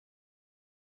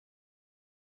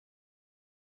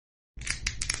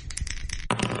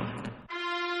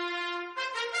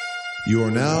You are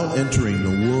now entering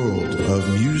the world of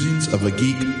Musings of a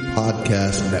Geek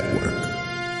podcast network.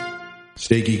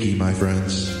 Stay geeky, my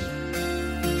friends.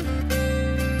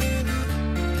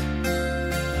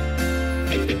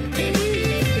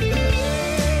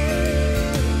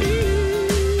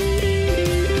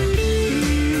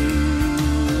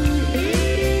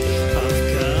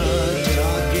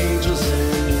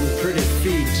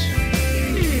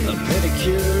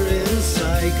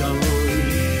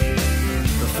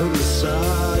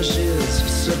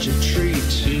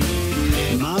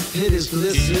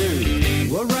 Listen,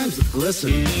 what rhymes with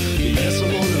glisten? Yes,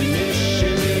 I'm on a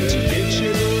mission to get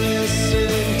you to listen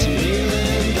to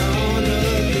kneeling on the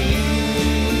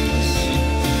knees.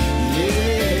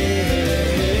 Yeah,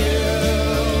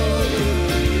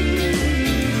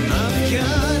 I've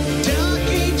got dark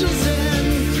angels and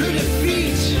pretty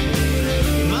feet.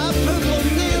 My purple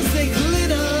nails, they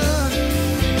glitter.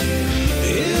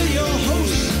 Hear your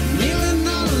host kneeling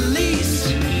on a lease.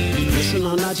 Listen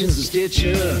on iTunes and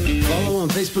Stitcher. Follow on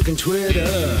Facebook and Twitter,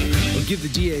 or give the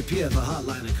DAPF a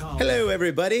hotline a call. Hello,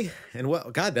 everybody, and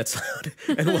God, that's loud.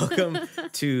 And welcome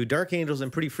to Dark Angels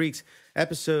and Pretty Freaks,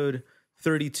 episode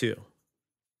 32.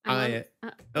 What?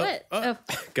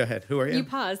 Go ahead. Who are you? You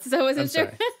paused, so I wasn't sure.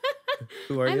 Sorry.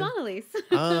 Who are you? I'm Annalise.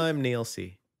 I'm Neil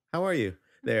C. How are you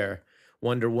there,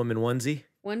 Wonder Woman onesie?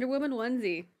 Wonder Woman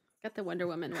onesie. Got the Wonder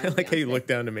Woman onesie. I like how you look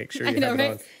down to make sure you have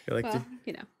it on. You're like, well,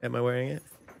 you know. Am I wearing it?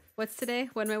 What's today?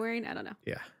 What am I wearing? I don't know.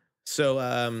 Yeah.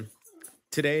 So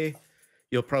today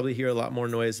you'll probably hear a lot more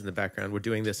noise in the background. We're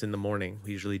doing this in the morning.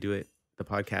 We usually do the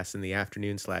podcast in the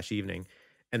afternoon/evening,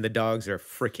 and the dogs are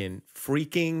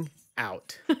freaking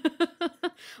out.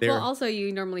 Well, also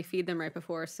you normally feed them right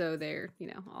before, so they're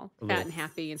all fat and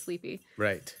happy and sleepy.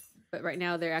 Right. But right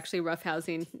now they're actually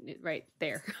roughhousing right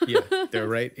there. Yeah, they're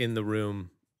right in the room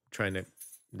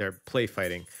they're play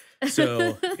fighting.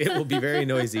 So it will be very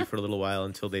noisy for a little while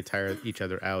until they tire each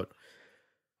other out,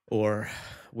 or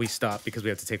we stop because we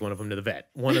have to take one of them to the vet.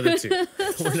 One of the two.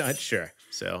 We're not sure.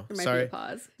 So There might sorry. be a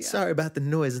pause. Yeah. Sorry about the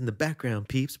noise in the background,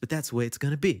 peeps, but that's the way it's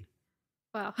gonna be.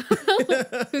 Wow.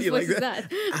 Whose voice is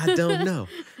that? I don't know.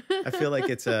 I feel like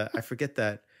it's I forget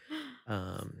that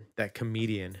that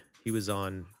comedian. He was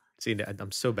on. See,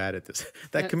 I'm so bad at this.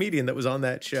 That comedian that was on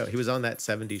that show. He was on that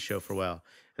 70s show for a while.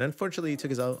 And unfortunately, he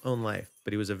took his own life.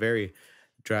 But he was a very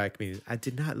dry comedian. I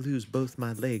did not lose both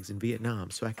my legs in Vietnam,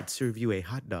 so I could serve you a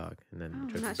hot dog. And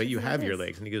then, but you have your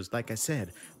legs. And he goes, like I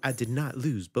said, I did not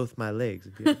lose both my legs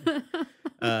in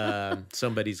Vietnam.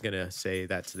 Somebody's going to say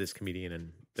that to this comedian,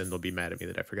 and then they'll be mad at me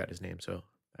that I forgot his name. So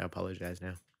I apologize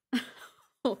now.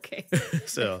 Okay.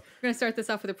 So we're going to start this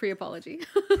off with a pre-apology.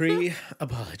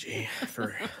 Pre-apology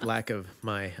for lack of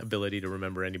my ability to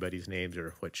remember anybody's names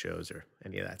or what shows or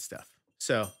any of that stuff.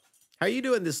 So, how are you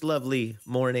doing this lovely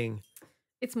morning?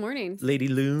 It's morning. Lady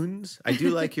Loons. I do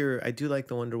like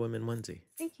the Wonder Woman onesie.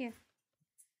 Thank you.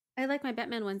 I like my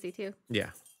Batman onesie too. Yeah.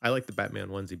 I like the Batman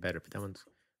onesie better, but that one's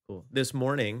cool. This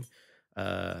morning,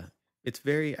 it's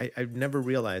very I've never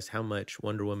realized how much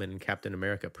Wonder Woman and Captain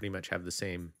America pretty much have the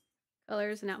same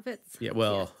colors and outfits. Yeah,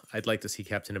 well, yeah. I'd like to see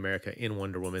Captain America in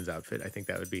Wonder Woman's outfit. I think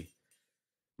that would be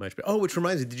much better. Oh, which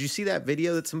reminds me, did you see that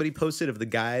video that somebody posted of the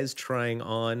guys trying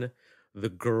on the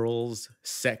girls'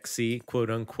 sexy, quote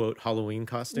unquote, Halloween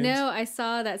costumes? No, I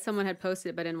saw that someone had posted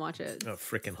it, but I didn't watch it. Oh,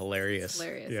 freaking hilarious. It's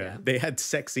hilarious, yeah. They had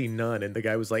sexy nun, and the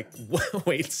guy was like,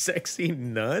 wait, sexy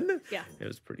nun? Yeah. It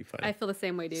was pretty funny. I feel the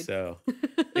same way, dude. So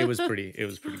it was pretty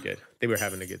good. They were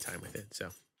having a good time with it, so.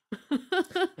 Oh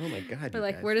my God! We're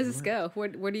like, guys, where does this go? Where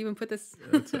do you even put this?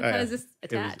 How does this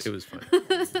attach? It was fun.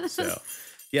 So,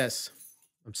 yes,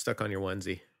 I'm stuck on your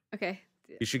onesie. Okay.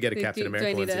 You should get a Captain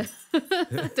America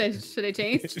onesie. Should I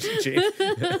change?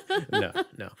 No.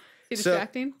 Too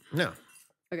distracting? No.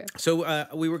 Okay. So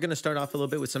we were going to start off a little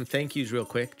bit with some thank yous real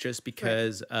quick, just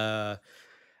because, as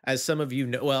some of you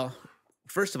know, well,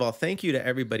 first of all, thank you to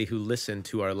everybody who listened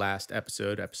to our last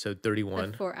episode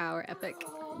 31. The 4-hour epic.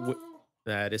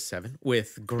 That is 7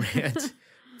 with Grant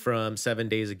from 7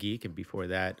 Days of Geek, and before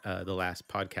that, the last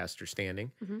podcaster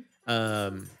standing.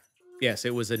 Mm-hmm. Yes,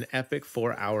 it was an epic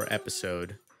 4-hour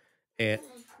episode, and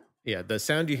yeah, the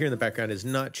sound you hear in the background is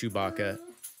not Chewbacca.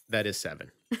 That is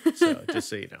 7. So just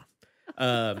so you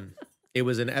know, it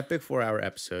was an epic 4-hour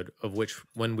episode of which,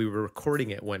 when we were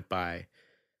recording it, went by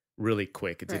really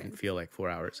quick. It didn't feel like 4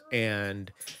 hours,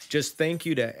 and just thank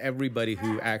you to everybody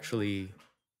who actually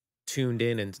tuned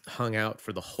in and hung out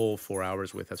for the whole 4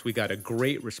 hours with us. We got a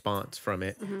great response from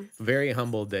it. Mm-hmm. Very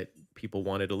humbled that people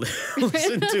wanted to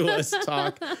listen to us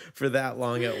talk for that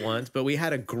long at once, but we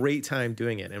had a great time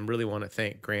doing it, and really want to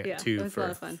thank Grant too. It was a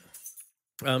lot of fun.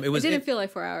 It didn't feel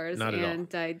like 4 hours, not at all.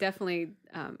 and I definitely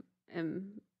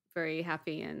am very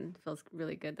happy and feels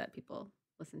really good that people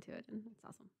listen to it, and it's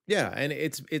awesome. Yeah, and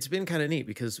it's been kind of neat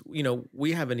because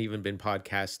we haven't even been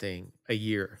podcasting a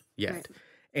year yet, Right.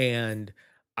 and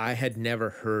I had never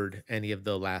heard any of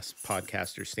the last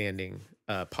Podcaster Standing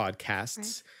podcasts.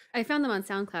 Right. I found them on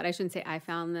SoundCloud. I shouldn't say I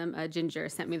found them. Ginger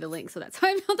sent me the link, so that's how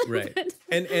I found them. Right.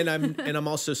 and I'm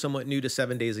also somewhat new to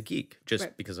 7 Days a Geek, just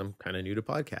Right. because I'm kind of new to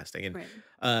podcasting. And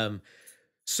Right.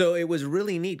 so it was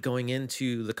really neat going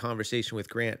into the conversation with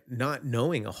Grant, not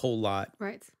knowing a whole lot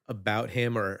Right. about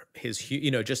him or his,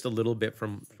 just a little bit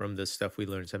from the stuff we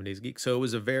learned 7 Days a Geek. So it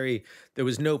was there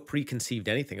was no preconceived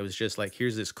anything. It was just like,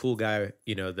 here's this cool guy,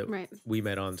 that Right. we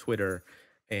met on Twitter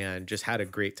and just had a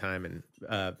great time. And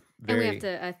And we have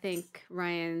to thank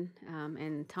Ryan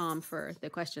and Tom for the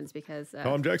questions because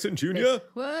Tom Jackson Jr.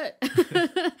 What?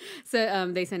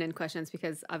 So they sent in questions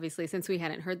because obviously since we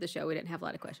hadn't heard the show, we didn't have a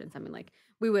lot of questions. I mean, like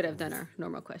we would have done our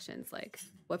normal questions like,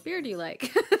 "What beer do you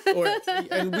like?"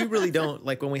 And we really don't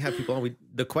like when we have people on.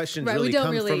 The questions Right, we really don't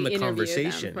come really from the interview them,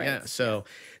 conversation. right. Yeah. So,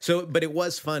 but it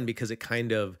was fun because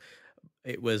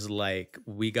it was like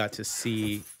we got to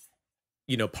see,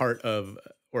 part of.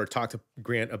 Or talk to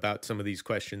Grant about some of these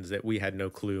questions that we had no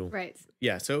clue. Right.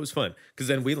 Yeah, so it was fun because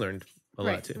then we learned a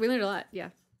lot too. We learned a lot, yeah.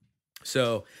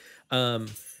 So,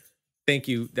 thank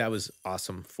you. That was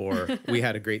awesome. We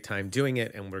had a great time doing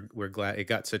it, and we're glad it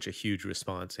got such a huge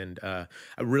response. And I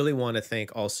really want to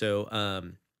thank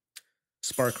also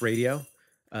Spark Radio.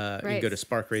 You can go to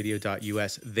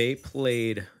sparkradio.us. They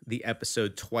played the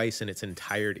episode twice in its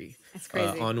entirety. That's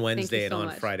crazy. On Wednesday and so on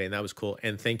much. Friday, and that was cool.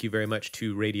 And thank you very much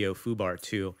to Radio Fubar,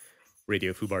 too,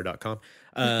 radiofubar.com.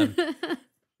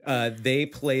 They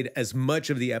played as much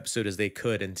of the episode as they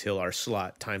could until our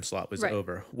time slot was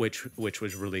over, which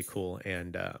was really cool.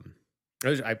 And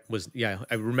I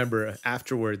remember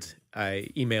afterwards I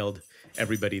emailed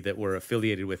everybody that we're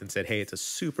affiliated with and said, hey, it's a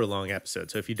super long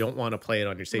episode, so if you don't want to play it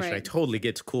on your station, I totally get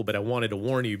it's cool, but I wanted to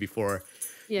warn you before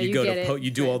you go to you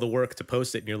do all the work to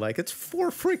post it, and you're like, it's 4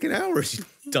 freaking hours, you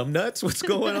dumb nuts, what's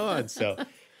going on? So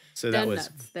that was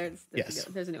nuts.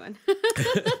 There's a new one.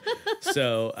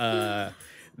 So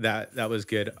that was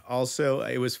good. Also,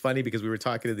 it was funny because we were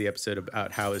talking to the episode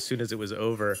about how as soon as it was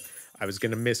over, I was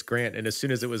going to miss Grant, and as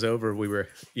soon as it was over, we were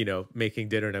making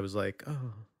dinner, and I was like,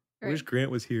 oh, I wish Grant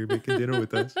was here making dinner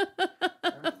with us.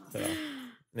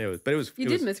 You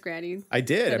did miss Grant. I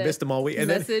did. I missed him all week. And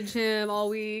message him all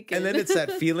week. And then it's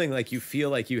that feeling like you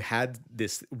feel like you had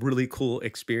this really cool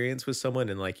experience with someone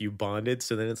and like you bonded.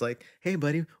 So then it's like, hey,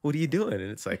 buddy, what are you doing?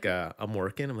 And it's like, I'm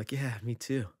working. I'm like, yeah, me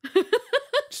too.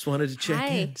 Just wanted to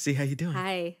check in, see how you doing.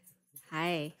 Hi.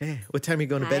 Hey, what time are you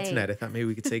going to bed tonight? I thought maybe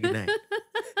we could say goodnight.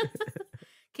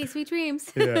 Okay, sweet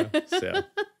dreams. Yeah. So,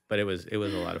 but it was a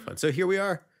lot of fun. So here we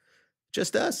are.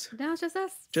 Just us. Now it's just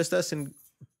us. Just us and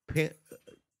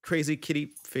crazy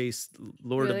kitty face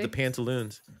Lord of the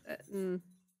Pantaloons.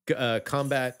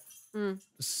 Combat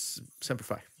Semper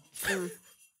Fi.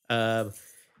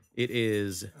 It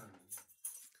is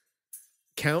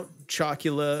Count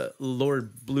Chocula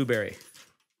Lord Blueberry.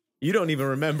 You don't even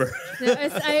remember. No,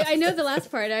 I know the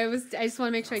last part. I just want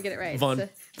to make sure I get it right. Von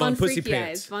Pussy Freaky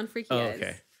Pants. Eyes. Von Freaky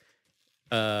Eyes.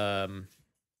 Okay.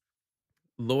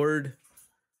 Lord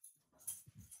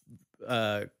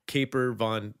Caper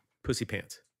Von Pussy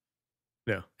Pants.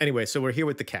 No. Anyway, so we're here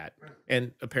with the cat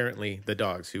and apparently the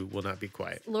dogs who will not be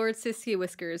quiet. Lord Sissy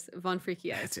Whiskers Von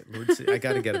Freaky Eyes. That's it. Lord, I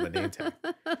got to get him a name tag.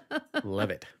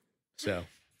 Love it. So.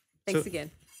 Thanks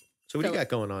again. So what do you got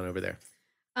going on over there?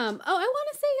 I want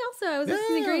to say also, I was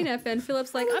listening to Green Up and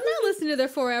Philip's like, I'm not listening to their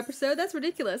 4 episode. That's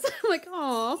ridiculous. I'm like,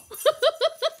 aw.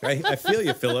 I feel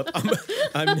you, Philip.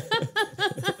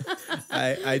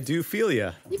 I do feel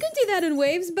you. You can do that in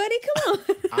waves, buddy. Come on.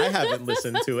 I haven't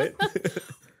listened to it.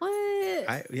 What?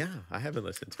 I haven't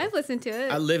listened to it. I've listened to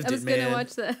it. I lived it, man. I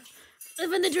was going to watch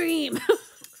Living the Dream.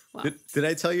 Wow. Did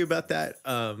I tell you about that?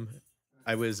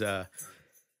 I was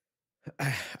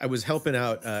helping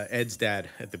out Ed's dad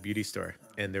at the beauty store,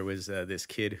 and there was this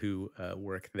kid who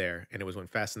worked there, and it was when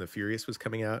Fast and the Furious was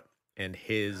coming out, and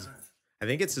I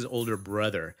think it's his older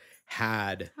brother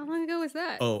had. How long ago was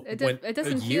that? Oh, it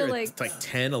doesn't feel like it's like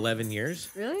 10, 11 years.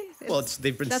 Really? Well,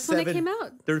 they've been that's 7. When they came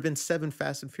out. There have been 7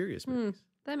 Fast and Furious movies.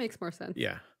 That makes more sense.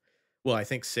 Yeah. Well, I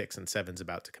think 6 and 7's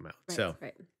about to come out.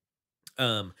 Right.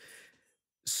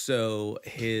 So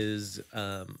his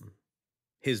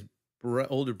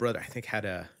older brother, I think, had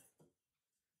an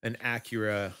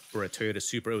Acura or a Toyota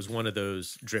Supra. It was one of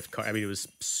those drift cars. I mean, it was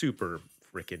super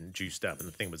freaking juiced up, and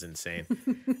the thing was insane.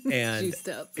 And juiced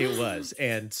up. It was.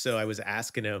 And so I was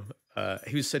asking him.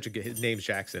 He was such a good. His name's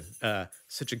Jackson.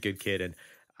 Such a good kid, and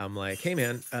I'm like, hey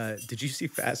man, did you see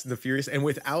Fast and the Furious? And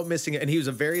without missing it, and he was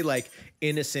a very like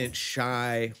innocent,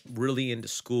 shy, really into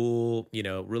school, you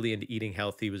know, really into eating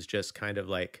healthy, was just kind of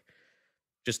like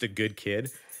just a good kid.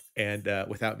 And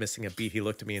without missing a beat, he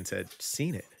looked at me and said,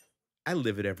 seen it. I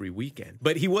live it every weekend.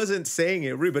 But he wasn't saying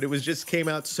it rude, but it was just came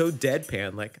out so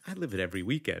deadpan, like, I live it every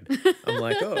weekend. I'm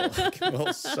like, oh,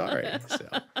 well, sorry.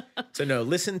 So no,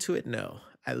 listen to it. No,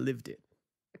 I lived it.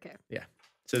 Okay. Yeah.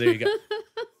 So there you go.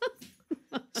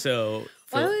 So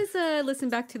I always listen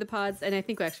back to the pods, and I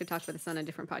think we actually talked about this on a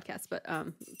different podcast, but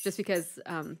just because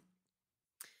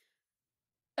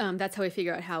that's how we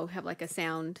figure out how we have like a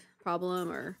sound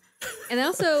problem, and I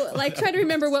also like try to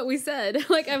remember what we said.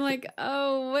 Like I'm like,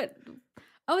 oh,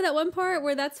 that one part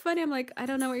where that's funny. I'm like, I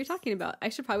don't know what you're talking about. I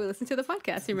should probably listen to the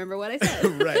podcast and remember what I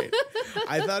said. Right.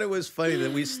 I thought it was funny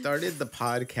that we started the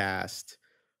podcast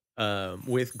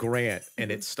with Grant,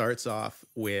 and it starts off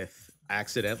with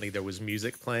accidentally there was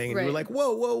music playing, and we were like,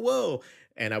 whoa, whoa, whoa.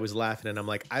 And I was laughing, and I'm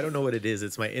like, I don't know what it is.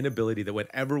 It's my inability that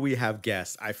whenever we have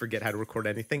guests, I forget how to record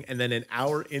anything. And then an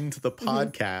hour into the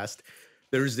podcast,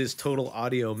 there's this total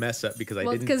audio mess up because I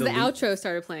didn't because the outro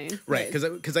started playing. Right,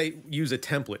 because I use a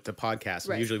template to podcast.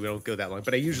 And usually we don't go that long,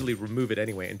 but I usually remove it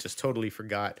anyway and just totally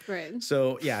forgot. Right.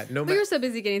 So yeah, we were so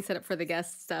busy getting set up for the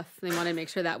guest stuff. They wanted to make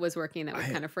sure that was working that we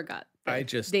kind of forgot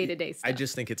day-to-day stuff. I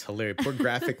just think it's hilarious. Poor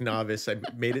graphic novice. I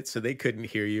made it so they couldn't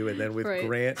hear you. And then with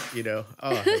Grant, you know,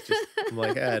 I'm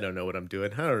like, I don't know what I'm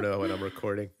doing. I don't know what I'm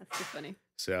recording. That's just funny.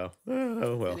 So,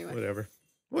 oh, well, anyway.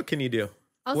 What can you do?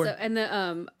 Also, and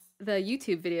the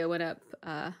YouTube video went up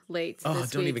late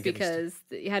this week because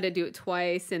you had to do it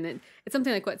twice, and it's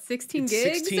something like 16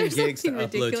 gigs? 16 gigs to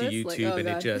upload to YouTube, like,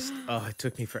 and it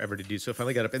took me forever to do. So I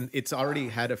finally got up, and it's already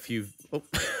had a few.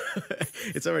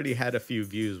 It's already had a few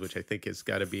views, which I think has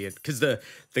got to be it because the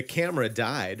camera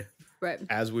died. Right.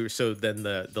 As we were, so then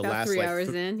the about last 3 hours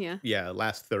in,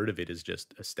 last third of it is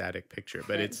just a static picture,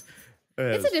 but it's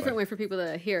a different way for people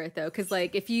to hear it though, because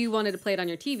like if you wanted to play it on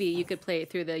your TV, you could play it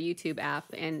through the YouTube app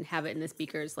and have it in the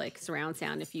speakers like surround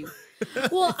sound. If you,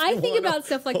 well, I think about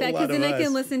stuff like that because then I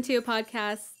can listen to a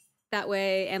podcast that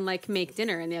way and like make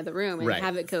dinner in the other room and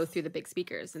have it go through the big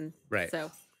speakers, and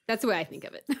so that's the way I think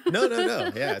of it. No,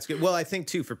 yeah, it's good. Well, I think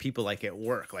too for people like at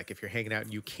work, like if you're hanging out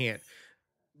and you can't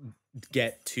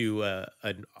get to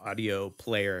an audio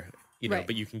player, you know,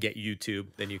 but you can get YouTube,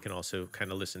 then you can also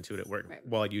kind of listen to it at work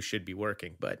while you should be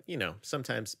working. But, you know,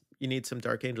 sometimes you need some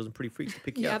dark angels and pretty freaks to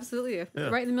pick you up. Absolutely. Yeah.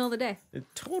 Right in the middle of the day.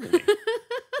 Totally.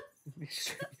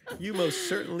 You most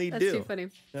certainly do. That's too funny.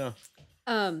 Yeah.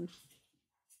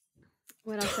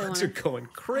 What else Dogs are going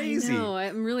crazy. No,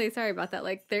 I'm really sorry about that.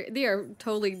 Like they are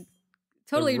totally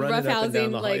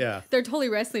roughhousing. Like they're totally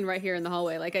wrestling right here in the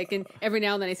hallway. Like I can every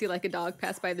now and then I see like a dog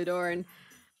pass by the door, and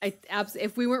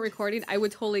if we weren't recording, I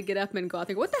would totally get up and go out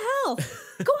there. What the hell?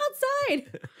 Go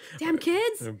outside, damn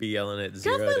kids! Or be yelling at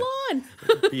 0. Get off my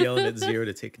lawn. Be yelling at 0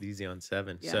 to take it easy on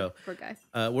 7. Yeah, so poor guy.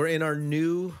 We're in our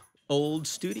new old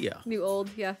studio.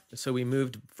 Yeah. So we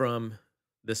moved from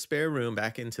the spare room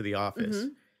back into the office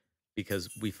because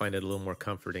we find it a little more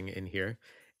comforting in here.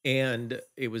 And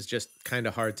it was just kind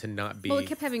of hard to not be. Well, it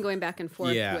kept having going back and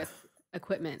forth with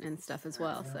equipment and stuff as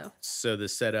well. So the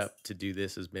setup to do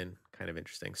this has been kind of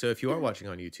interesting. So if you are watching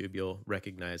on YouTube, you'll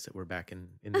recognize that we're back in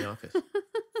the office.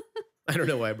 I don't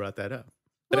know why I brought that up,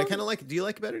 but I kind of like it. Do you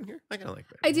like it better in here? I kind of like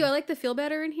it better. I do. I like the feel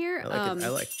better in here. I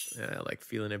like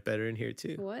feeling it better in here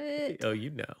too. What? Oh, you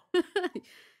know.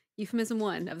 Euphemism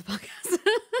 1 of the podcast.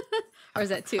 Or is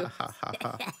that 2?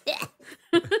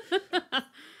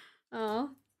 Oh.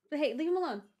 But hey, leave him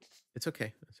alone. It's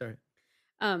okay. It's all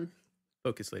right.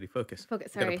 Focus, lady. Focus.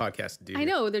 Sorry. Got a podcast to do. I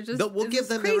know. They're just. We'll give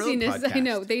them craziness. their own podcast. I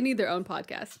know. They need their own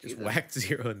podcast. Just whack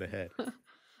 0 in the head.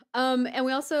 And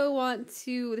we also want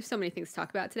to. There's so many things to talk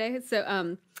about today.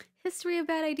 So, history of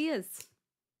bad ideas.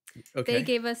 Okay. They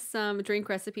gave us some drink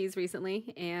recipes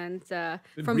recently, and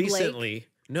from recently. Blake.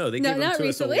 No, they gave them to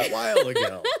recently. us a while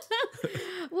ago.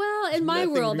 Well, in my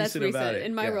world, that's recent.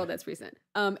 In my world, that's recent.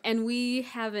 And we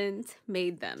haven't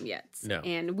made them yet. No.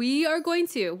 And we are going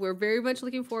to. We're very much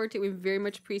looking forward to it. We very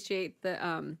much appreciate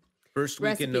the first week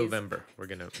recipes. in November. We're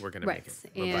gonna make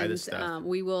it. We'll buy the stuff.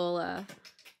 We will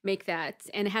make that,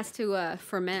 and it has to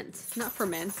ferment. Not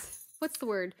ferment. What's the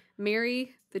word?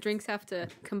 Marry. The drinks have to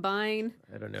combine.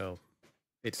 I don't know.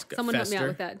 It's someone fester. help me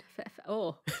out with that.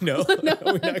 No, no,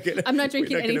 we're not gonna, I'm not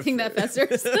drinking anything that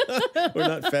festers. We're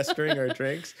not festering our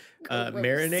drinks.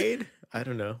 Marinade? I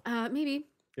don't know. Maybe.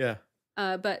 Yeah.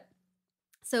 But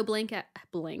so blank.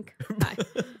 Hi.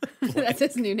 That's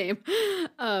his new name.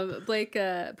 Blake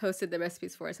posted the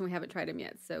recipes for us, and we haven't tried them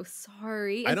yet. So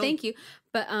sorry, and thank you.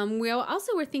 But we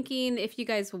also were thinking, if you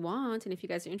guys want, and if you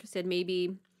guys are interested,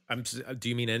 maybe. Do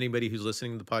you mean anybody who's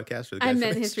listening to the podcast? Or the guys I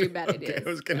meant History of Bad Ideas. Okay, I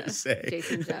was gonna say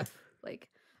Jason, Jeff, Blake.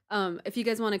 If you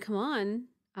guys want to come on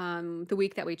the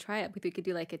week that we try it, we could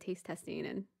do like a taste testing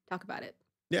and talk about it.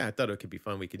 Yeah, I thought it could be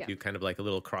fun. We could do kind of like a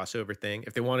little crossover thing.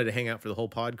 If they wanted to hang out for the whole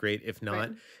pod, great. If not,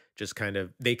 just kind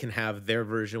of they can have their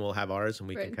version, we'll have ours, and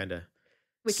we can kind of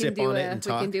sip on it and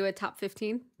talk. We can do a top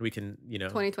 15. We can,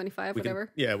 2025,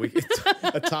 whatever. We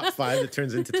a top 5 that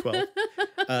turns into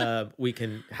 12. We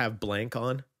can have blank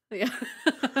on. Yeah.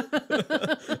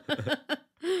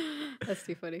 That's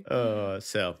too funny.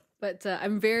 But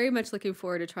I'm very much looking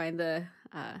forward to trying the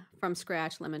from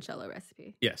scratch limoncello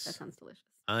recipe. Yes. That sounds delicious.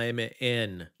 I'm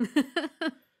in.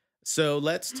 So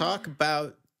let's talk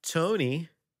about Tony.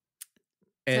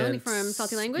 Tony from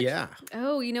Salty Language? Yeah.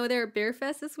 Oh, they're at Beer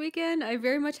Fest this weekend. I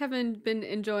very much haven't been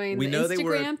enjoying the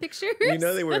Instagram pictures. We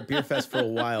know they were at Beer Fest for a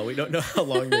while. We don't know how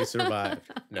long they survived.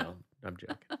 No, I'm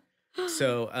joking.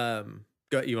 So,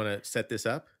 you want to set this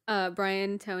up?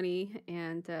 Brian, Tony,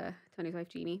 and Tony's wife,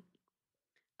 Jeannie.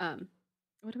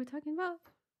 What are we talking about?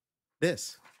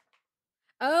 This.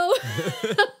 Oh,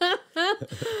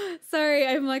 sorry.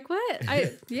 I'm like, what?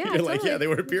 You're totally. like, they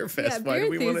were at Beer Fest. Yeah, Why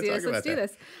do we want to talk about Let's do that?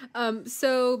 this.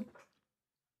 So,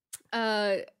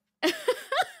 I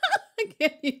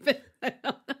can't even.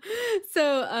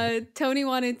 So, Tony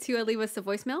wanted to leave us a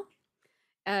voicemail.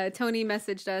 Tony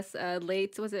messaged us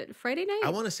late. Was it Friday night?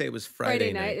 I want to say it was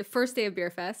Friday night. First day of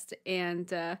Beer Fest,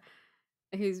 and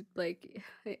he's like,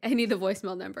 I need the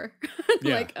voicemail number.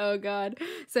 Like, oh God.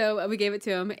 So we gave it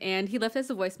to him, and he left us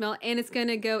a voicemail, and it's going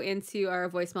to go into our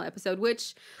voicemail episode,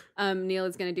 which Neil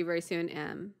is going to do very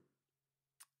soon.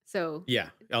 So yeah,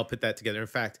 I'll put that together. In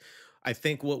fact, I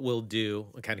think what we'll do,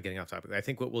 I'm kind of getting off topic. I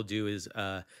think what we'll do is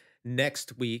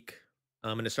next week,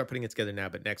 I'm going to start putting it together now,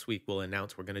 but next week we'll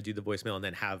announce we're going to do the voicemail and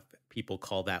then have people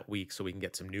call that week so we can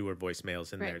get some newer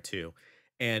voicemails in there too.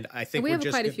 And I think we have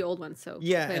quite a few old ones, so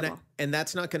and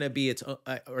that's not going to be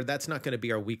that's not going to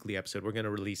be our weekly episode. We're going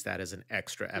to release that as an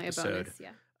extra episode,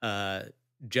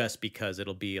 just because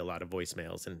it'll be a lot of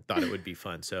voicemails, and thought it would be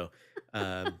fun. So,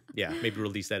 maybe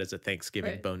release that as a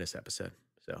Thanksgiving bonus episode.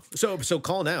 So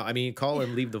call now. I mean, call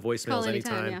and leave the voicemails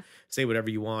anytime. Say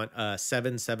whatever you want.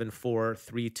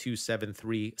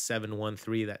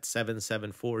 774-3273-713. That's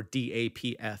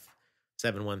 774-DAPF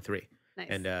 713. Nice.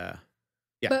 And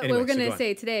but what we're gonna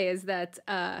say today is that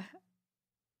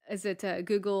is it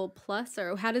Google Plus,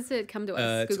 or how does it come to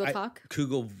us? Google Talk?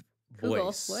 Google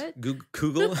Voice. Google what?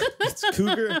 Google. It's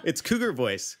Cougar. It's Cougar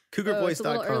Voice. CougarVoice.com. It's a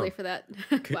little early for that.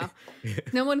 Wow.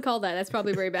 No one called that. That's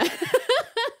probably very bad.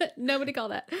 Nobody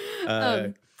called that.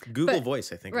 Google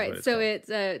Voice, I think. Right. Is what so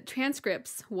it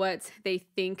transcripts what they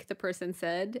think the person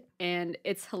said, and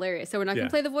it's hilarious. So we're not going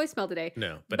to play the voicemail today.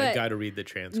 No, but I got to read the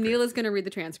transcript. Neil is going to read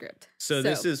the transcript. So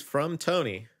this is from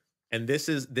Tony, and this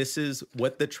is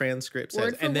what the transcript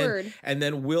says, word. And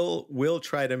then we'll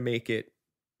try to make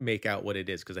out what it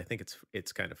is, because I think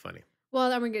it's kind of funny.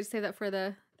 Well, I'm going to say that for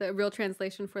the real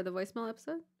translation for the voicemail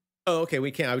episode. Oh, okay.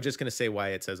 We can't. I was just going to say why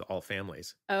it says all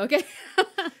families. Oh, okay.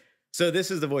 So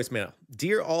this is the voicemail.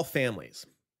 Dear all families,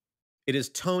 it is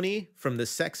Tony from the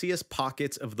sexiest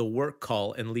pockets of the work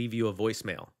call and leave you a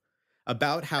voicemail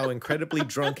about how incredibly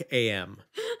drunk I am.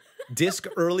 Disc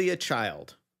early a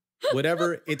child.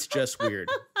 Whatever, it's just weird.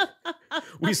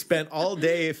 We spent all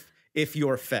day if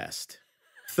you're fest.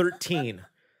 13.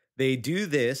 They do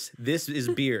this. This is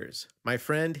beers. My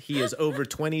friend, he is over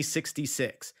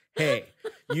 2066. Hey,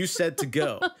 you said to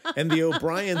go. And the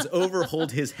O'Briens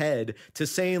overhauled his head to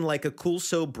saying like a cool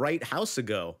so bright house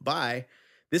ago. Bye.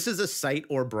 This is a sight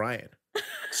or Brian.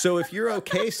 So if you're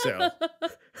okay, so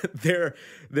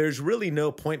there's really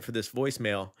no point for this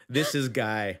voicemail. This is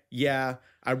Guy. Yeah,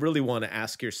 I really want to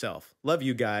ask yourself. Love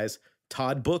you guys.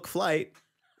 Todd book flight.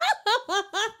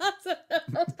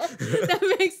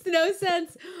 That makes no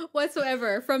sense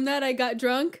whatsoever. From that, I got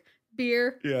drunk.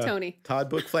 Beer, Tony. Todd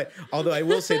book flight. Although I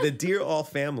will say the Dear All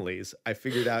Families, I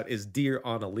figured out is Dear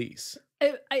Annalise.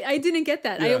 I didn't get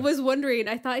that. I was wondering.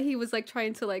 I thought he was like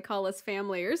trying to like call us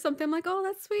family or something. I'm like, oh,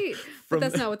 that's sweet. But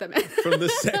that's not what that meant. From the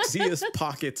sexiest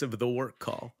pockets of the work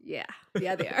call. Yeah,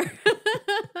 they are.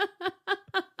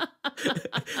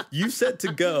 You said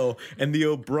to go, and the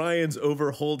O'Briens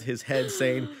overhauled his head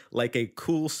saying, like a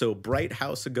cool so bright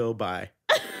house ago by.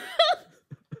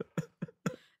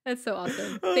 That's so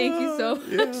awesome. Thank you so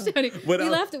much, Tony. We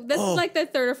laughed. This is like the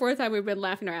third or fourth time we've been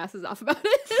laughing our asses off about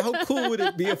it. How cool would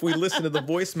it be if we listened to the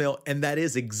voicemail and that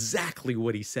is exactly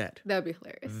what he said? That would be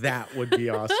hilarious. That would be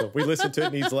awesome. We listened to it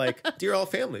and he's like, "Dear all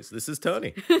families, this is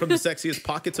Tony from the sexiest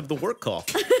pockets of the work call."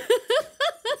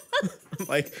 I'm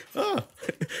like, oh,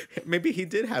 maybe he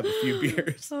did have a few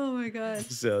beers. Oh my god.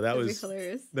 So that was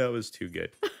hilarious. That was too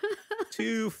good.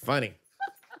 Too funny.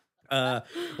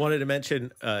 Wanted to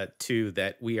mention too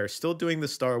that we are still doing the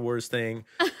Star Wars thing.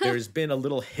 There's been a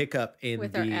little hiccup in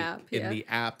the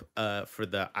app for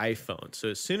the iPhone. So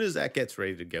as soon as that gets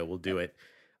ready to go, we'll do it.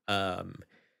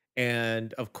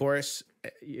 And of course,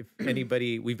 if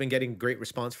anybody, we've been getting great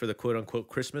response for the quote unquote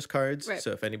Christmas cards. Right.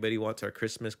 So if anybody wants our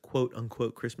Christmas quote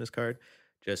unquote Christmas card,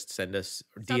 just send us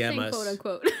or DM us. Quote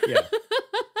unquote. Yeah.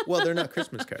 Well, they're not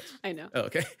Christmas cards. I know. Oh,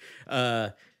 okay.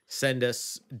 Send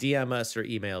us, DM us, or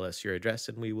email us your address,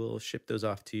 and we will ship those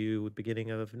off to you at the beginning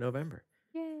of November.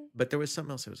 Yay. But there was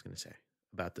something else I was going to say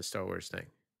about the Star Wars thing.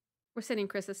 We're sending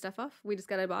Chris's stuff off. We just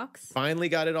got a box. Finally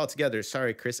got it all together.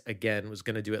 Sorry, Chris, again, was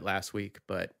going to do it last week,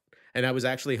 and I was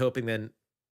actually hoping then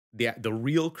the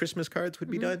real Christmas cards would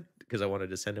be done because I wanted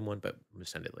to send him one, but we'll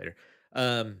send it later.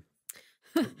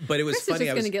 But it was Chris funny. Is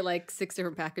just going to get like 6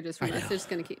 different packages from us. They're just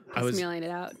going to keep mailing it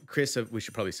out. Chris, we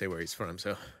should probably say where he's from.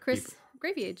 So Chris.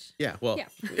 Gravy Age. Yeah, well. Yeah.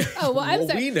 Oh, well, I'm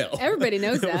sorry. We know. Everybody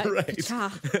knows that. Right.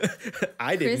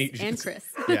 I didn't need Chris and Chris.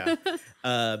 Yeah.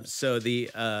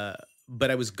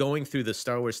 But I was going through the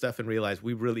Star Wars stuff and realized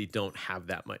we really don't have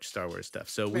that much Star Wars stuff.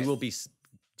 So we will be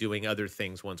doing other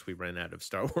things once we run out of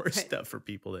Star Wars stuff for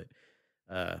people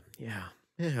that, yeah.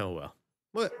 Oh, well.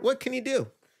 What can you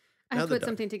do? I have put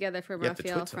something together for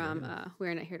Raphael from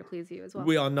We're Not Here to Please You as well.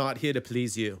 We are not here to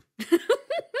please you.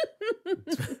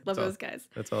 Love those guys.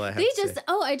 That's all I have to say.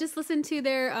 I just listened to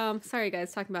their sorry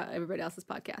guys, talking about everybody else's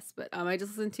podcast, but I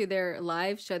just listened to their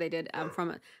live show they did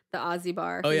from the Aussie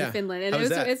bar in Finland,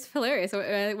 and it's hilarious. So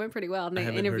it went pretty well. And they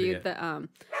interviewed the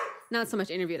not so much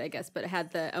interviewed, I guess, but it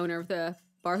had the owner of the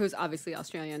bar, who's obviously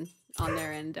Australian, on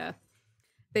there, and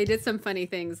they did some funny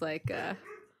things like I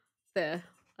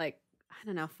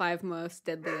don't know, 5 most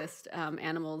deadliest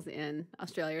animals in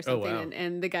Australia or something. Oh, wow.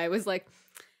 And the guy was like,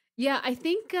 yeah, I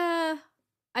think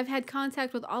I've had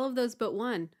contact with all of those but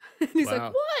one. And he's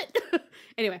like, what?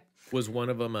 Anyway. Was one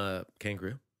of them a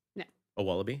kangaroo? No. A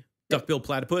wallaby? Duck-billed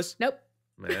platypus? Nope.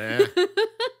 Nah.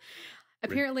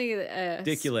 Apparently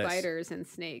ridiculous. Spiders and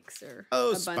snakes are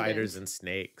abundant. Spiders and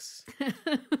snakes.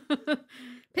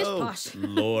 Pish posh.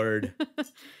 Lord.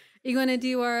 You want to do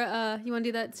you want to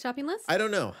do that shopping list? I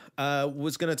don't know.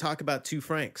 Was going to talk about 2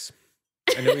 francs.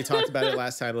 I know we talked about it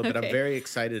last time, but I'm very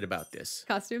excited about this.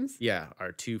 Costumes? Yeah,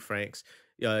 our 2 francs.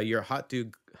 Your hot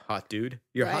dude, hot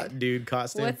dude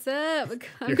costume. What's up?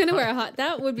 I'm going to wear a hot,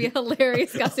 that would be a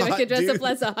hilarious costume. I could dress up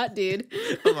as a hot dude.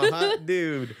 I'm a hot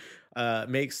dude.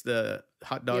 Makes the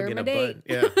hot dog in a bun.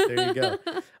 Yeah, there you go.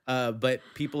 But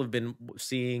people have been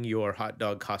seeing your hot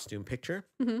dog costume picture,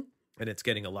 and it's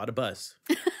getting a lot of buzz.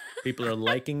 People are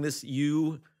liking this,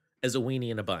 you as a weenie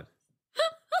in a bun.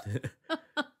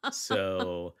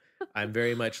 So I'm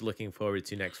very much looking forward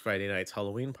to next Friday night's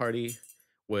Halloween party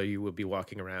where you will be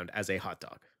walking around as a hot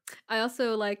dog. I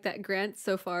also like that Grant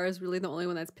so far is really the only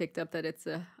one that's picked up that it's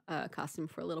a costume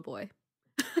for a little boy.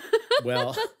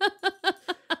 Well,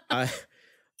 I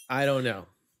don't know.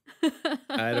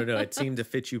 I don't know. It seemed to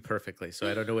fit you perfectly. So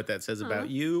I don't know what that says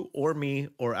about you or me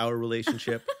or our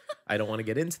relationship. I don't want to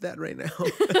get into that right now.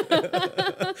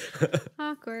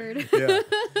 Awkward.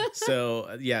 So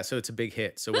it's a big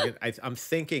hit. So I'm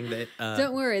thinking that.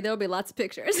 Don't worry, there'll be lots of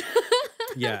pictures.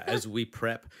 Yeah, as we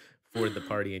prep for the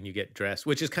party and you get dressed,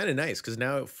 which is kind of nice because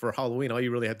now for Halloween, all you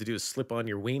really have to do is slip on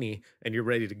your weenie and you're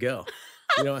ready to go.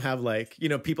 You don't have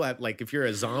people have if you're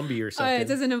a zombie or something. It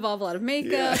doesn't involve a lot of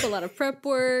makeup, a lot of prep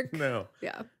work. No.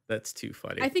 Yeah. That's too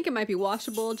funny. I think it might be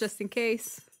washable just in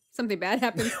case something bad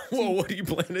happens. Whoa, what do you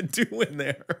plan to do in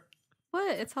there?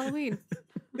 What? It's Halloween.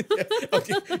 Yeah,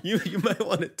 okay, you might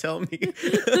want to tell me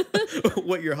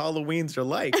what your Halloweens are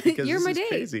like because you're my is date.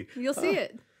 Crazy. You'll see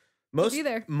it. Most be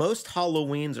there. Most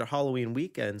Halloweens or Halloween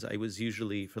weekends, I was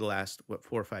usually for the last 4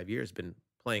 or 5 years been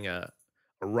playing a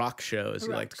rock show, as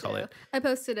you like to call it. I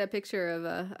posted a picture of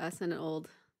us in an old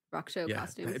rock show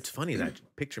costume. It's funny that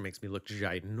picture makes me look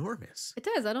ginormous. It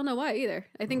does. I don't know why either.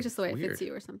 I think just the way it fits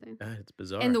you or something. It's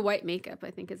bizarre. And the white makeup,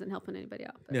 I think, isn't helping anybody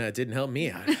out. No, it didn't help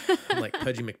me out. I'm like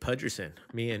Pudgy McPudgerson.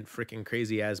 Me and freaking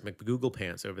crazy ass McGoogle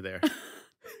Pants over there.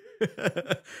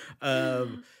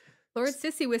 Lord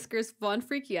Sissy Whiskers Von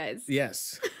Freaky Eyes.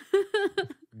 Yes.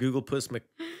 Google Puss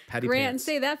McPatty Grant, Pants.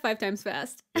 say that 5 times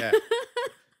fast. Yeah.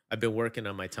 I've been working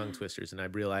on my tongue twisters and I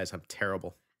realize I'm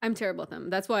terrible. I'm terrible at them.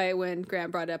 That's why when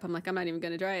Grant brought it up, I'm like, I'm not even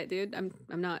going to try it, dude. I'm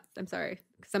not. I'm sorry.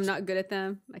 Because I'm not good at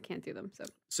them. I can't do them.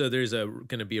 So there's going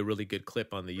to be a really good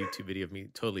clip on the YouTube video of me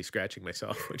totally scratching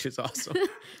myself, which is awesome.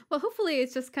 Well, hopefully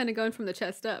it's just kind of going from the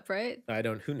chest up, right?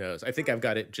 Who knows? I think I've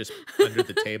got it just under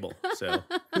the table. So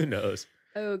who knows?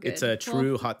 Oh, good. It's a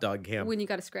true hot dog cam. When you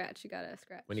got to scratch, you got to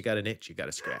scratch. When you got an itch, you got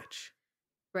to scratch.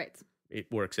 Right.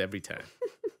 It works every time.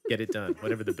 Get it done.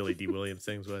 Whatever the Billy D. Williams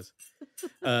things was.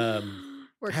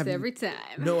 Works every time.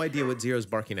 No idea what Zero's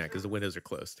barking at because the windows are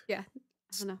closed. Yeah.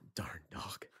 I don't know. Darn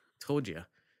dog. Told you.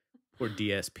 Poor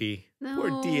DSP. No.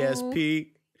 Poor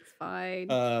DSP. It's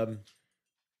fine.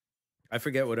 I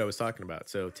forget what I was talking about,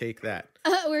 so take that.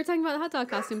 We were talking about hot dog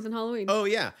costumes in Halloween. Oh,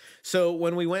 yeah. So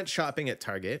when we went shopping at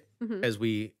Target,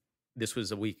 Mm-hmm. this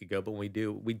was a week ago, but we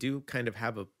do kind of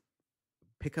have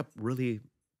pick up really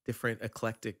different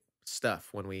eclectic stuff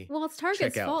when we Well, it's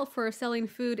Target's fault for selling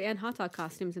food and hot dog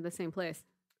costumes in the same place.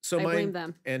 So I blame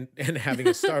them. And having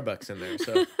a Starbucks in there.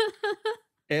 So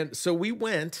so we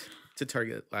went to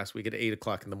Target last week at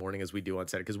 8:00 in the morning, as we do on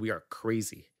Saturday, because we are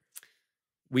crazy.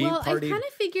 I kind of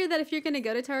figure that if you're going to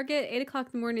go to Target, 8:00 in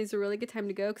the morning is a really good time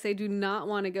to go because I do not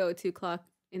want to go at 2:00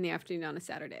 in the afternoon on a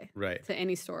Saturday. Right. To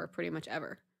any store, pretty much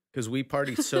ever. Because we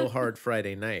partied so hard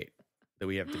Friday night that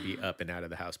we have to be up and out of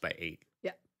the house by 8.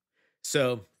 Yeah.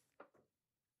 So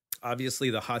obviously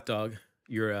the hot dog,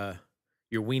 your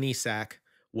weenie sack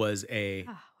was a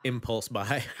impulse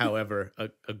buy. However,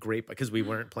 a great, because we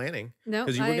weren't planning. No,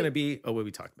 because you were going to be, what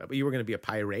we talked about, but you were going to be a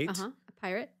pirate. A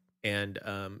pirate. And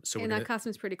that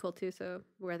costume's pretty cool too. So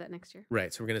wear that next year.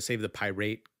 Right. So we're going to save the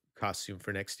pirate costume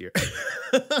for next year.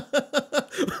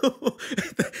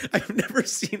 I've never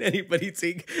seen anybody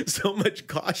take so much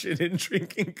caution in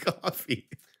drinking coffee.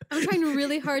 I'm trying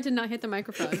really hard to not hit the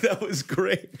microphone. That was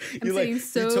great. I'm sitting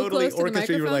so close to the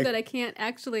microphone that I can't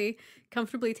actually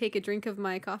comfortably take a drink of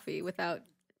my coffee without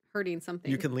hurting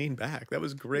something. You can lean back. That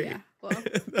was great. Yeah, well,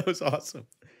 that was awesome.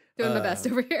 Doing my best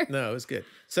over here. No, it was good.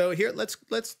 So here,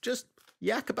 let's just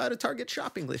yak about a Target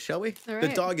shopping list, shall we? All right.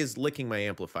 The dog is licking my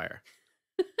amplifier.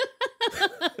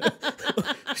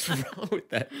 What's wrong with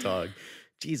that dog?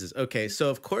 Jesus. Okay, so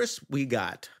of course we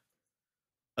got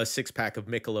a 6-pack of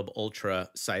Michelob Ultra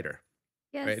cider.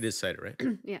 Yes. Right? It is cider,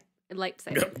 right? Yeah. Light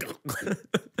cider.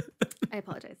 I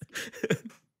apologize.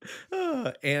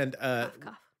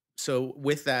 Cough. So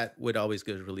with that, what always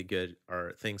goes really good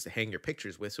are things to hang your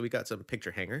pictures with. So we got some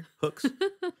picture hanger hooks.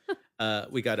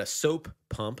 We got a soap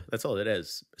pump. That's all it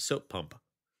is. Soap pump.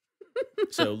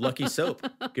 So Lucky Soap.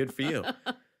 Good for you.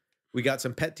 We got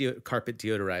some carpet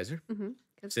deodorizer.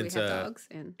 Because we have dogs.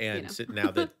 And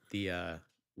now that the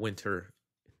winter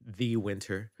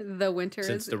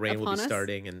since the rain will be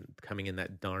starting and coming in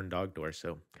that darn dog door,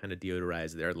 so kind of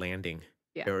deodorize their landing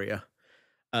area.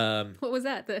 What was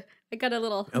that? I got a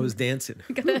little. I was dancing.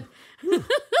 Coming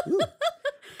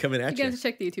at you. You have to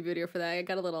check the YouTube video for that. I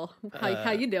got a little.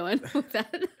 How you doing with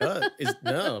that?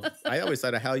 No, I always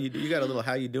thought of how you. You got a little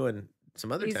how you doing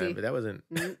some other time, but that wasn't.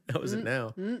 That wasn't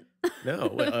now.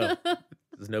 No.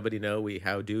 Does nobody know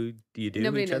how do you do?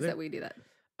 Nobody each knows other? that we do that.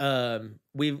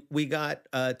 We got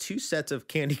 2 sets of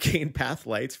candy cane path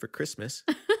lights for Christmas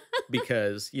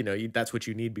because that's what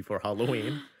you need before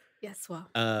Halloween. Yes, well,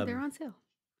 they're on sale.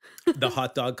 The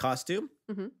hot dog costume,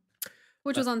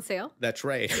 which was on sale. That's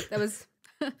right. That was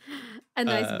a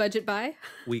nice budget buy.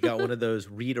 We got one of those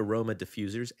Reed aroma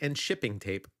diffusers and shipping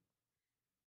tape.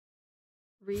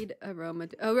 Reed aroma.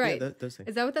 Oh, right. Yeah, those things.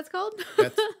 Is that what that's called?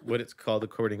 That's what it's called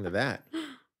according to that.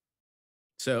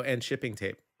 So, and shipping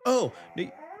tape. Oh,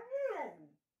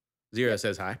 Zero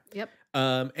says hi. Yep.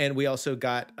 And we also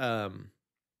got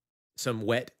some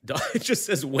wet dog. It just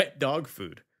says wet dog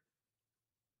food.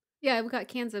 Yeah, we got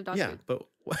cans of dog food. Yeah, but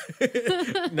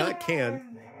not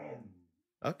can.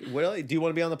 Okay. Well, do you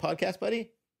want to be on the podcast, buddy?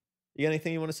 You got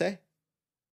anything you want to say? Or are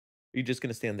you just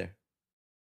going to stand there?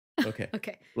 Okay.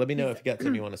 Okay. Let me know if you got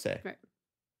something you want to say. Right.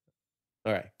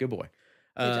 All right. Good boy.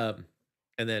 Good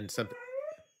and then something.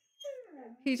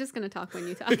 He's just going to talk when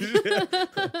you talk.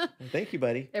 Thank you,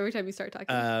 buddy. Every time you start talking.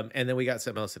 And then we got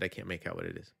something else that I can't make out what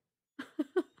it is.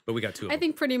 But we got 2 of them. I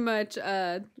think pretty much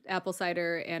apple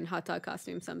cider and hot dog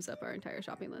costume sums up our entire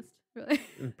shopping list. Really.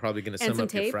 I'm probably going to sum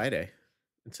up your Friday.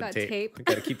 And some tape.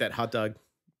 Got to keep that hot dog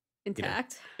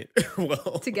intact.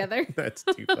 Well, together. That's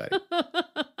too funny.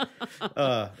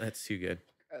 That's too good.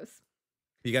 Gross.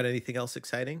 You got anything else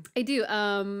exciting? I do.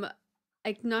 I'm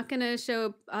not going to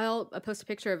show, I'll post a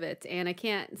picture of it, and I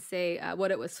can't say what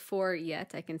it was for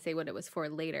yet. I can say what it was for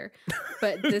later.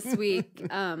 But this week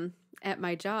at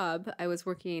my job, I was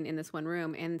working in this one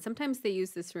room, and sometimes they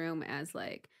use this room as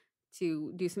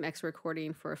to do some extra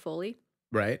recording for Foley.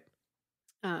 Right.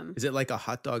 Is it like a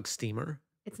hot dog steamer?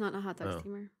 It's not a hot dog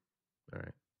steamer. All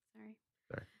right.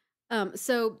 Sorry.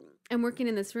 So I'm working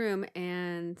in this room,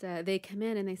 and they come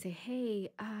in and they say,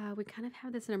 "Hey, we kind of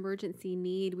have this an emergency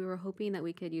need. We were hoping that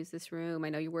we could use this room. I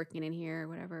know you're working in here or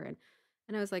whatever."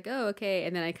 And I was like, "Oh, okay."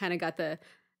 And then I kind of got the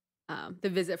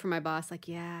visit from my boss, like,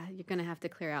 "Yeah, you're gonna have to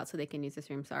clear out so they can use this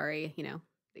room. Sorry,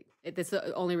 this is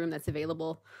the only room that's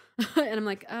available." And I'm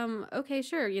like, okay,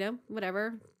 sure,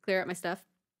 whatever. Clear out my stuff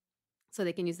so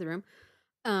they can use the room.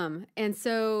 And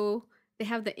so they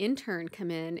have the intern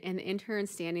come in, and the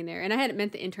intern's standing there. And I hadn't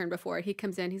met the intern before. He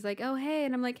comes in, he's like, "Oh, hey."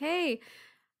 And I'm like, "Hey."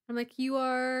 I'm like, "You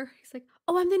are?" He's like,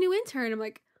 "Oh, I'm the new intern." I'm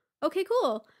like, "Okay,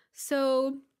 cool."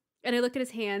 So, and I look at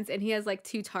his hands, and he has like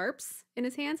 2 tarps in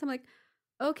his hands. I'm like,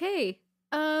 "Okay,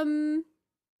 what are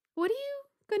you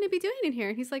going to be doing in here?"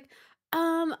 And he's like,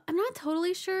 I'm not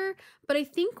totally sure, but I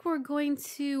think we're going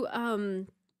to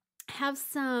have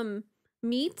some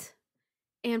meat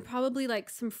and probably like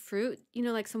some fruit,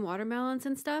 like some watermelons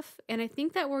and stuff. And I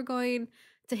think that we're going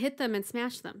to hit them and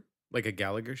smash them. Like a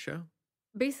Gallagher show?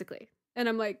 Basically. And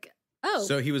I'm like, oh.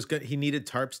 So he needed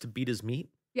tarps to beat his meat?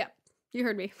 Yeah, you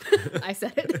heard me. I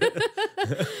said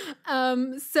it.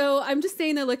 So I'm just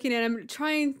staying there looking at him,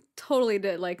 trying totally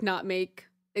to like not make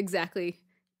exactly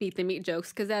beat the meat jokes,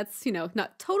 because that's,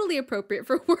 not totally appropriate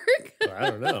for work. Well, I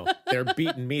don't know. They're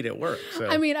beating meat at work. So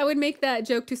I mean, I would make that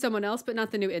joke to someone else, but not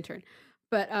the new intern.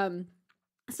 But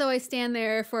so I stand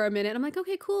there for a minute. I'm like,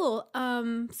 okay, cool.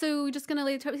 So we're just gonna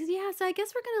lay the tarps. He says, yeah, so I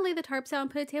guess we're gonna lay the tarps out and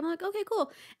put a table. I'm like, okay,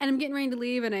 cool. And I'm getting ready to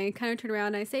leave, and I kind of turn around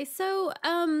and I say, so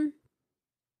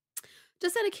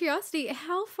just out of curiosity,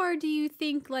 how far do you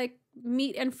think like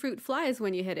meat and fruit flies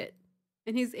when you hit it?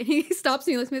 And he stops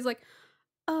me and looks at me. He's like,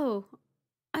 oh,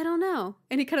 I don't know.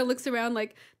 And he kind of looks around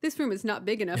like, this room is not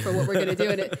big enough for what we're going to do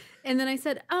in it. And then I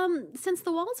said, since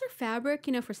the walls are fabric,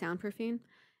 for soundproofing,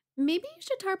 maybe you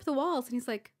should tarp the walls. And he's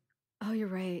like, oh, you're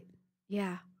right.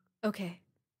 Yeah. Okay.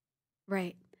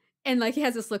 Right. And like, he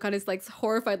has this look on his, like,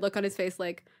 horrified look on his face,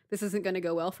 like, this isn't going to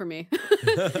go well for me.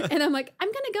 And I'm like,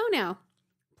 I'm going to go now.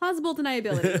 Plausible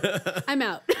deniability. I'm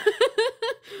out.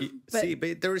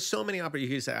 But there were so many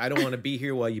opportunities. I don't want to be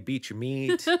here while you beat your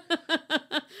meat.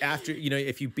 After,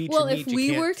 if you beat your meat, if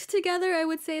we worked together, I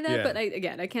would say that. Yeah. But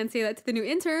I can't say that to the new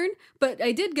intern. But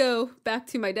I did go back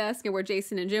to my desk and where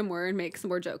Jason and Jim were and make some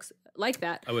more jokes like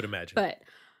that. I would imagine. But,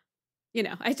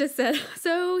 I just said,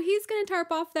 so he's going to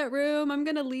tarp off that room. I'm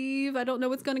going to leave. I don't know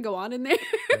what's going to go on in there.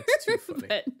 That's too funny.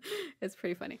 But it's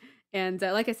pretty funny. And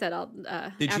like I said, I'll...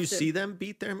 Did you see them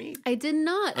beat their meat? I did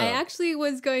not. Oh. I actually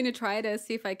was going to try to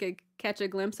see if I could catch a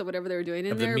glimpse of whatever they were doing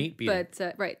in there. The meat beating.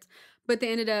 But, right. But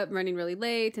they ended up running really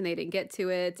late, and they didn't get to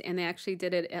it. And they actually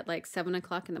did it at like 7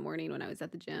 o'clock in the morning when I was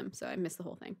at the gym. So I missed the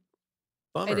whole thing.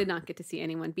 Bummer. I did not get to see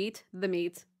anyone beat the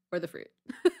meat or the fruit.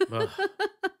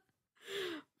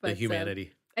 The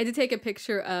humanity. I did take a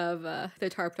picture of the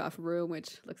tarped off room,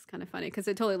 which looks kind of funny because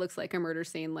it totally looks like a murder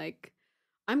scene. Like,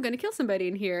 I'm going to kill somebody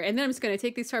in here, and then I'm just going to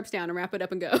take these tarps down and wrap it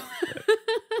up and go.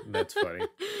 That's funny.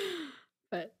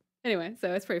 But anyway,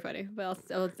 so it's pretty funny. But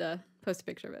I'll post a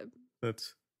picture of it.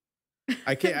 That's...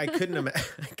 I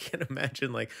can't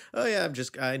imagine like, oh yeah,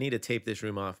 I need to tape this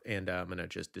room off, and I'm gonna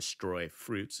just destroy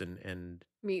fruits and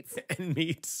meats and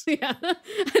meats. Yeah,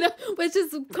 I know, which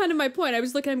is kind of my point. I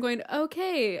was looking, I'm going,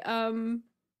 okay,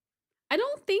 I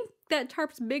don't think that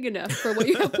tarp's big enough for what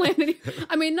you have planned.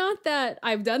 I mean, not that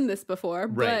I've done this before,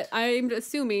 right. But I'm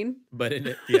assuming. But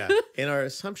in our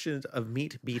assumptions of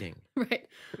meat beating, right?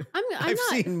 I'm not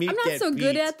so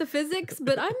good at the physics,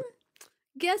 but I'm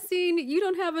guessing you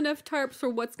don't have enough tarps for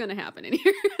what's going to happen in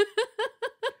here.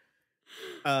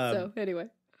 So anyway,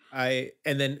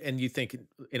 and you think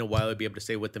in a while I'd be able to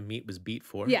say what the meat was beat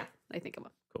for? Yeah, I think I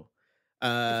will. Cool.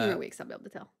 A few more weeks I'll be able to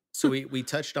tell. So we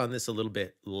touched on this a little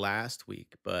bit last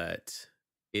week, but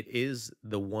it is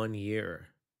the 1 year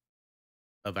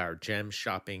of our Gem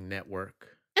Shopping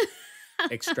Network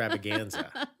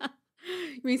extravaganza.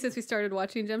 You mean since we started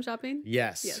watching Gem Shopping?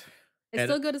 Yes. I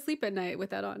still go to sleep at night with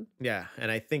that on. Yeah, and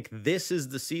I think this is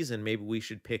the season maybe we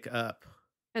should pick up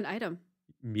an item.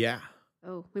 Yeah.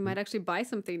 Oh, we might actually buy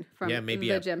something from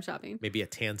the Gem Shopping. Maybe a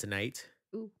Tanzanite.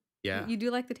 Ooh. Yeah. You do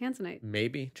like the Tanzanite.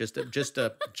 Maybe. Just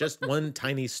one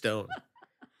tiny stone.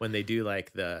 When they do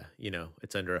like the,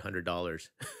 it's under $100.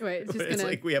 Right. It's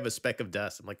like we have a speck of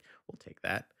dust. I'm like, we'll take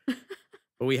that.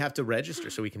 But we have to register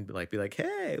so we can be like,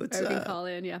 hey, what's up? We can call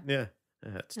in, yeah. Yeah.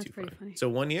 That's too funny. So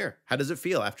 1 year. How does it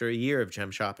feel after a year of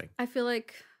Gem Shopping? I feel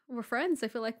like we're friends. I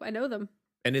feel like I know them.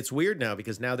 And it's weird now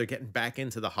because now they're getting back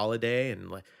into the holiday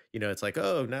and it's like,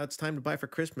 oh, now it's time to buy for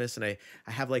Christmas. And I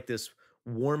have like this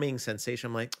warming sensation.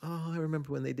 I'm like, oh, I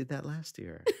remember when they did that last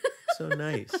year. So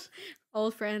nice.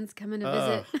 Old friends coming to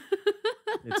visit.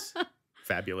 It's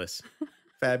fabulous.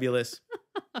 Fabulous.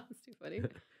 That's too funny.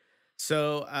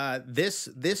 So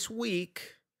this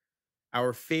week,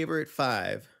 our favorite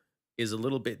 5 is a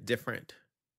little bit different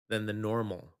than the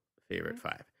normal favorite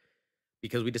 5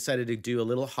 because we decided to do a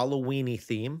little Halloween-y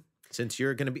theme since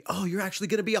you're actually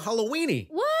going to be a Halloweenie.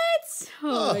 What?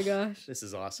 Oh my gosh. This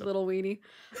is awesome. Little weenie.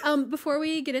 Before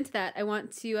we get into that, I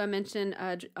want to mention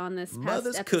on this past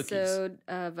Mother's episode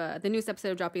of the newest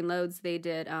episode of Dropping Loads, they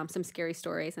did some scary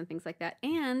stories and things like that.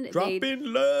 And Dropping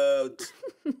Loads.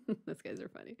 Those guys are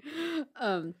funny.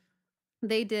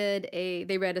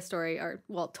 They read a story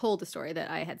told a story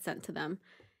that I had sent to them.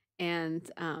 And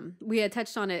we had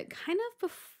touched on it kind of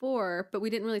before, but we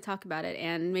didn't really talk about it.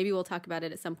 And maybe we'll talk about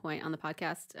it at some point on the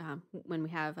podcast when we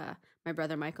have my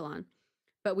brother Michael on.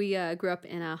 But we grew up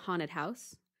in a haunted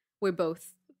house. We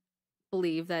both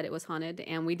believe that it was haunted,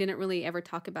 and we didn't really ever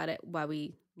talk about it while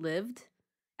we lived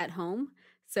at home.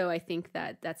 So I think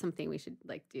that that's something we should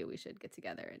do. We should get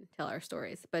together and tell our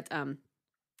stories. But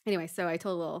anyway, so I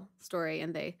told a little story,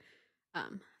 and they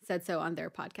said so on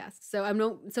their podcast.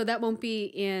 So so that won't be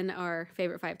in our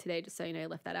favorite 5 today, just so you know, I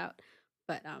left that out.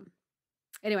 But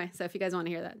anyway, so if you guys want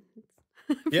to hear that,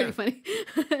 it's pretty funny.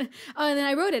 And then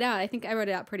I wrote it out. I think I wrote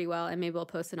it out pretty well, and maybe we'll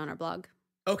post it on our blog.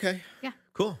 Okay. Yeah.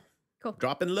 Cool. Cool.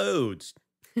 Dropping Loads.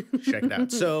 Check it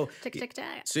out. So check.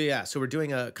 So we're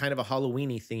doing a kind of a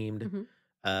Halloween-y themed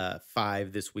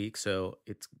 5 this week. So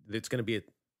it's going to be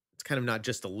it's kind of not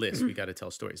just a list. We got to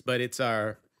tell stories, but it's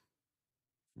our,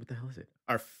 what the hell is it?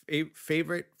 Our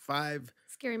favorite 5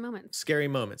 scary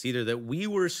moments. Either that we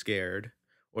were scared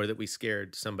or that we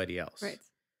scared somebody else. Right.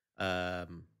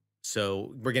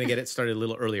 So we're gonna get it started a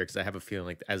little earlier because I have a feeling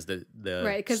like as the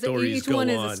right, because stories each go one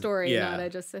on, is a story, not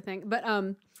a thing. But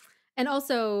and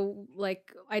also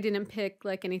like I didn't pick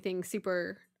like anything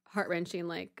super heart wrenching.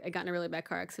 Like I got in a really bad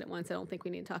car accident once. I don't think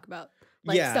we need to talk about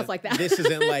stuff like that. This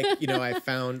isn't like, I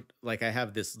found like I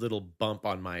have this little bump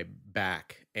on my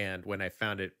back, and when I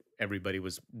found it, everybody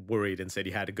was worried and said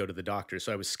you had to go to the doctor.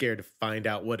 So I was scared to find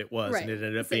out what it was, and it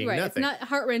ended up being nothing. It's not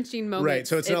heart-wrenching moments. Right,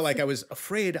 so it's not like I was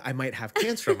afraid I might have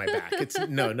cancer on my back. It's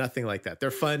nothing like that. They're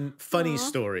funny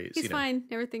stories. He's fine.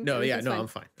 Everything's fine. I'm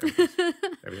fine.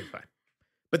 Everything's fine.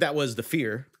 But that was the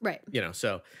fear. Right.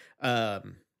 So, all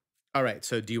right.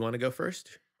 So do you want to go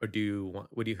first? Or who do you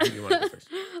want to go first?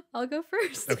 I'll go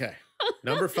first. Okay.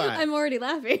 Number 5. I'm already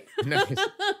laughing. Nice.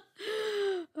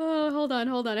 Oh, hold on.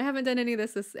 I haven't done any of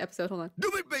this episode. Hold on.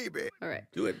 Do it, baby. All right.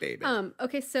 Do it, baby.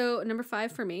 Okay, so number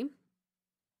 5 for me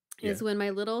is when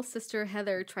my little sister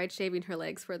Heather tried shaving her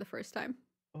legs for the first time.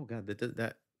 Oh God,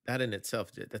 that in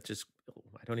itself, that just,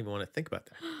 I don't even want to think about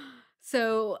that.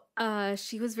 So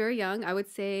she was very young. I would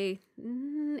say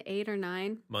 8 or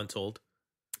 9 months old.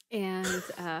 And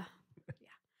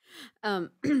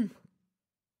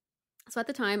so at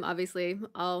the time, obviously,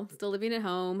 all still living at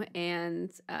home.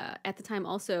 And at the time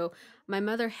also, my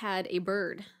mother had a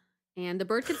bird. And the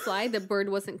bird could fly. The bird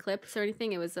wasn't clipped or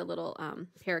anything. It was a little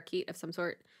parakeet of some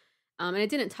sort. And it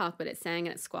didn't talk, but it sang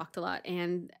and it squawked a lot.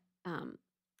 And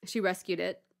she rescued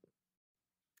it.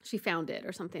 She found it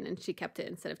or something, and she kept it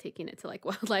instead of taking it to like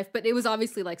wildlife. But it was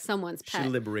obviously like someone's pet. She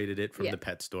liberated it from the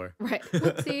pet store. Right.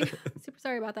 Whoopsie. Super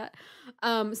sorry about that.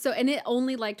 And it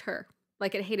only liked her.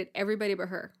 Like it hated everybody but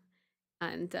her.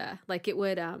 And like it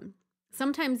would,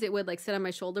 sometimes it would like sit on my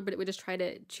shoulder, but it would just try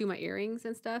to chew my earrings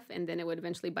and stuff. And then it would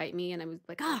eventually bite me. And I was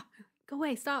like, go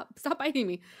away. Stop biting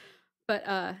me. But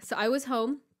so I was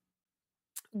home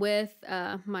with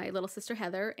my little sister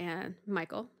Heather and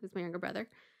Michael, who's my younger brother.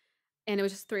 And it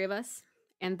was just 3 of us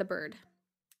and the bird.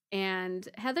 And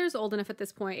Heather's old enough at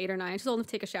this point, 8 or 9. She's old enough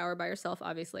to take a shower by herself,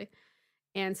 obviously.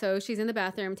 And so she's in the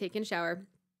bathroom taking a shower.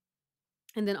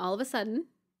 And then all of a sudden,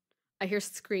 I hear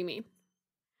screaming.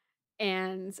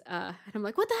 And I'm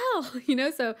like, what the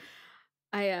hell? So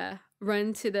I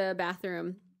run to the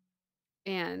bathroom.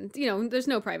 And, there's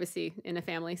no privacy in a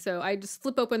family. So I just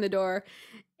flip open the door,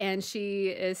 and she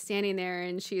is standing there,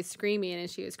 and she is screaming, and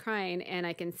she is crying. And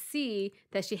I can see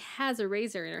that she has a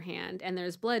razor in her hand, and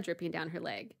there's blood dripping down her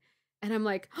leg. And I'm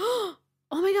like, oh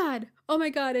my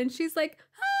God. And she's like,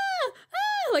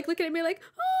 like looking at me like,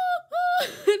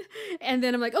 oh. And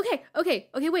then I'm like, okay,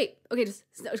 wait. Okay, just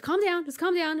calm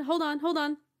down. Hold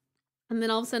on. And then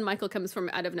all of a sudden, Michael comes from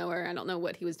out of nowhere. I don't know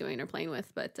what he was doing or playing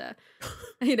with, but,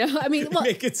 I mean, well,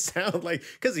 make it sound like,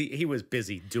 because he was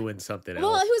busy doing something else.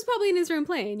 Well, he was probably in his room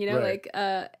playing, right.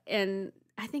 And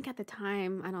I think at the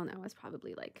time, I don't know, I was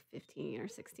probably like 15 or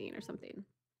 16 or something.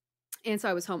 And so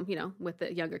I was home, with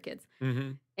the younger kids.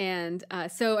 Mm-hmm. And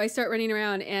so I start running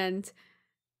around, and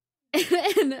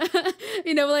And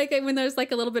you know, like when there's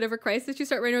like a little bit of a crisis, you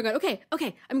start running around going,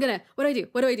 okay, what do I do?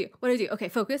 What do I do? What do I do? Okay,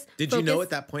 focus. Did you know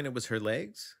at that point it was her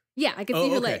legs? Yeah, I could see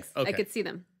her legs. I Okay. could see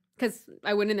them because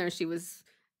I went in there and she was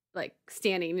like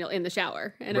standing, you know, in the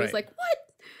shower, and I was like, what?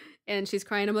 And she's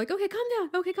crying. I'm like, okay, calm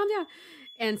down. Okay, calm down.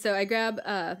 And so I grab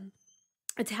a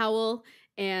towel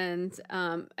and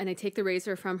I take the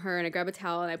razor from her and I grab a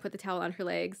towel and I put the towel on her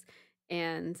legs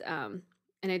and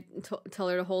I tell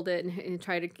her to hold it and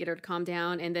try to get her to calm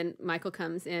down. And then Michael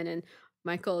comes in and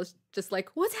Michael is just like,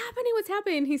 what's happening? What's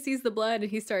happening? He sees the blood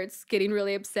and he starts getting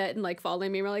really upset and like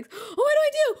following me around like, oh, what do I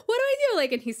do? What do I do?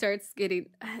 Like, and he starts getting,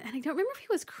 and I don't remember if he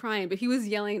was crying, but he was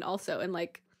yelling also. And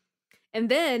like, and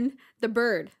then the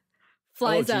bird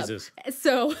flies up. Jesus.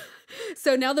 So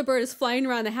now the bird is flying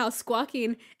around the house,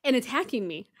 squawking and attacking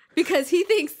me because he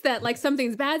thinks that like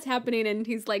something's bad's happening. And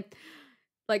he's like,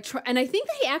 and I think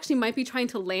that he actually might be trying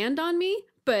to land on me,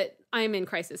 but I'm in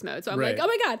crisis mode. So I'm like, oh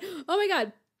my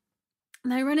God.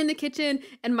 And I run in the kitchen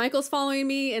and Michael's following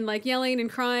me and like yelling and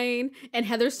crying and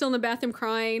Heather's still in the bathroom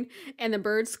crying and the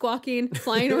bird's squawking,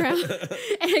 flying around.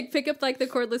 And I pick up like the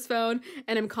cordless phone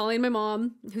and I'm calling my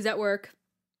mom who's at work.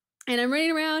 And I'm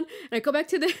running around and I go back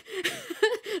to the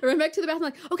run back to the bathroom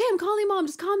like, okay, I'm calling mom.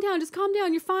 Just calm down.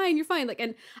 You're fine. Like,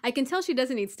 and I can tell she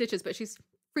doesn't need stitches, but she's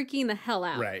freaking the hell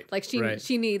out. Right. Like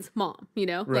she needs mom, you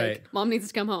know? Right. Like mom needs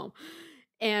to come home.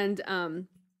 And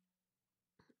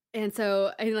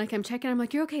so I'm checking, I'm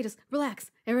like, you're okay, just relax.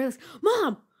 And relax.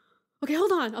 Mom! Okay,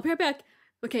 hold on. I'll be right back.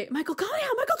 Okay, Michael, calm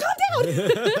down.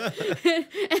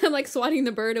 And I'm like swatting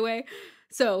the bird away.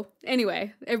 So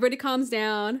anyway, everybody calms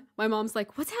down. My mom's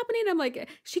like, what's happening? I'm like,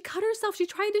 she cut herself. She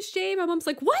tried to shave. My mom's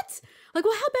like, what? Like,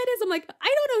 well, how bad is it? I'm like,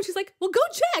 I don't know. She's like, well, go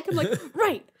check. I'm like,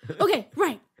 right. Okay,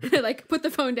 right. And I like put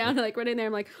the phone down and like run in there.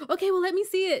 I'm like, okay, well, let me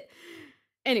see it.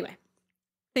 Anyway,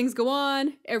 things go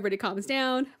on. Everybody calms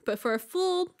down. But for a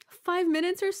full 5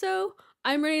 minutes or so,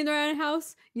 I'm running around the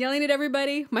house, yelling at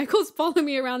everybody. Michael's following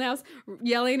me around the house,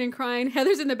 yelling and crying.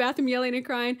 Heather's in the bathroom yelling and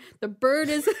crying. The bird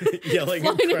is yelling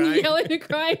and yelling and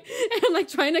crying. And I'm like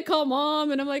trying to call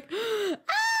mom, and I'm like,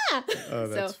 ah! Oh,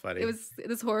 that's funny. It was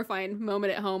this horrifying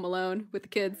moment at home alone with the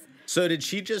kids. So did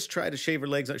she just try to shave her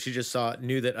legs? She just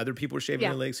knew that other people were shaving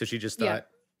their legs, so she just thought...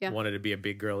 Yeah. Wanted to be a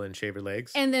big girl and shave her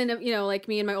legs. And then, you know, like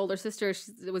me and my older sister,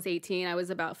 she was 18. I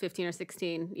was about 15 or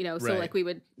 16, you know, so like we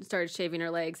would start shaving her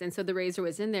legs. And so the razor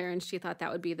was in there and she thought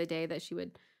that would be the day that she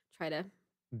would try to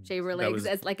shave her legs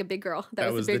as like a big girl.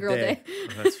 That was a big girl day.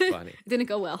 Oh, that's funny. It didn't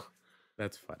go well.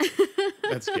 That's funny.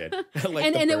 That's good.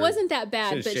 And it wasn't that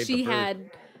bad, but she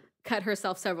had cut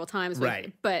herself several times.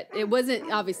 But it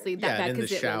wasn't obviously that bad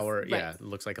because in the shower, it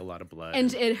looks like a lot of blood.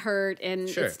 And it hurt and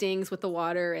it stings with the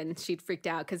water and she'd freaked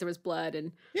out because there was blood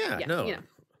and you know.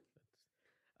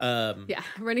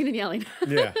 Running and yelling.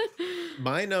 Yeah.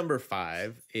 My number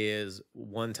 5 is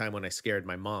one time when I scared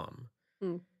my mom.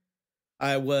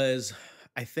 I'm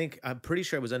pretty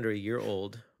sure I was under a year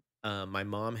old. My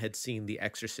mom had seen The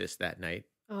Exorcist that night.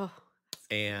 Oh.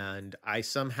 And I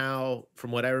somehow,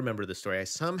 from what I remember the story,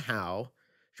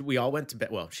 we all went to bed.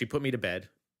 Well, she put me to bed.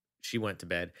 She went to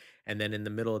bed. And then in the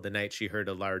middle of the night, she heard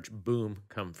a large boom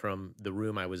come from the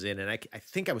room I was in. And I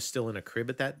think I was still in a crib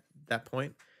at that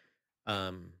point.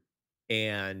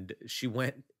 And she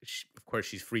went, of course,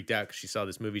 she's freaked out because she saw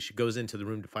this movie. She goes into the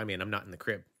room to find me and I'm not in the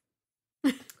crib.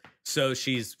 So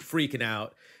she's freaking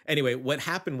out. Anyway, what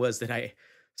happened was that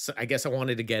I guess I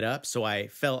wanted to get up, so I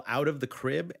fell out of the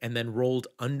crib and then rolled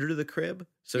under the crib.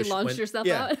 So you launched yourself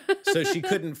out? So she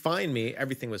couldn't find me.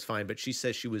 Everything was fine, but she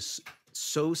says she was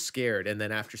so scared. And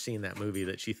then after seeing that movie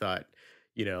that she thought,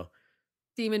 you know.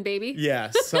 Demon baby?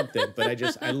 Yeah, something. But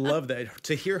I love that.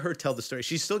 To hear her tell the story,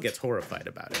 she still gets horrified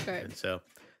about it. Right. And so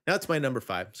that's my number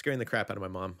 5, scaring the crap out of my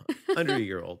mom, under a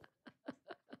year old.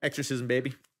 Exorcism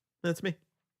baby. That's me.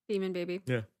 Demon baby.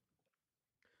 Yeah.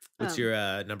 What's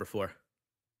your number 4?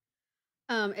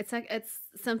 It's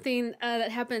something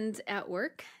that happened at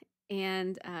work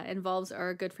and involves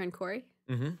our good friend Corey.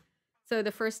 Mm-hmm. So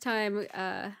the first time,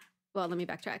 let me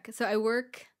backtrack. So I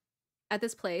work at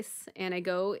this place and I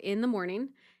go in the morning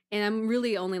and I'm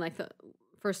really only like the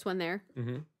first one there.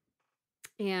 Mm-hmm.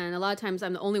 And a lot of times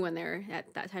I'm the only one there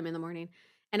at that time in the morning.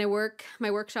 And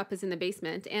my workshop is in the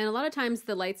basement. And a lot of times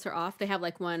the lights are off. They have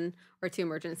like 1 or 2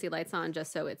 emergency lights on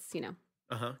just so it's, you know.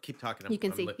 Keep talking. You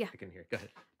can see. Yeah. I can hear. Go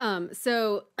ahead.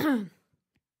 So, excuse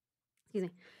me.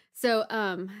 So,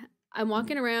 I'm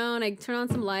walking around. I turn on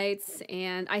some lights,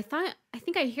 and I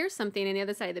think I hear something on the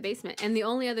other side of the basement. And the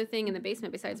only other thing in the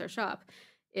basement besides our shop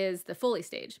is the Foley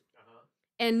stage.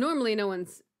 And normally, no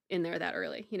one's in there that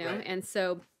early, you know. Right. And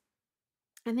so,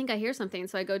 I think I hear something.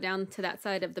 So I go down to that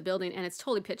side of the building, and it's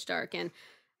totally pitch dark. And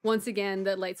once again,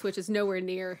 the light switch is nowhere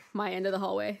near my end of the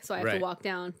hallway. So I have Right. to walk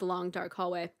down the long, dark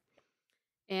hallway.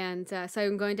 And so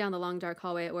I'm going down the long, dark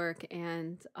hallway at work.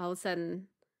 And all of a sudden,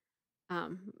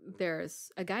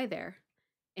 there's a guy there.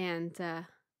 And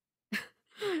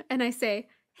and I say,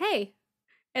 hey.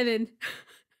 And then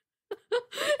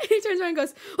he turns around and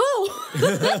goes,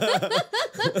 oh.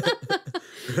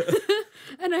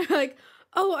 And I'm like,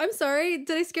 oh, I'm sorry.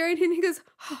 Did I scare you? And he goes,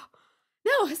 oh,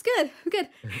 no, it's good. I'm good.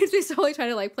 He's just totally trying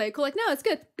to like play it cool. Like, no, it's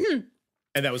good.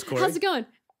 And that was Corey? How's it going?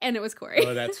 And it was Corey.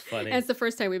 Oh, that's funny. And it's the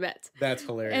first time we met. That's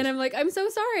hilarious. And I'm like, I'm so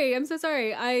sorry. I'm so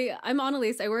sorry. I'm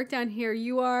Annalise. I work down here.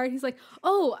 You are? He's like,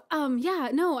 oh, yeah,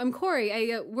 no, I'm Corey.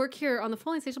 I work here on the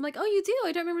polling station. I'm like, oh, you do?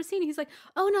 I don't remember seeing you. He's like,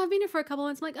 oh, no, I've been here for a couple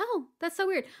months. I'm like, oh, that's so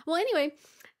weird. Well, anyway,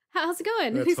 how's it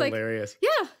going? That's He's hilarious.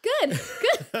 like, yeah, good,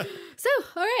 good. So,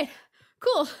 all right,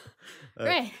 cool.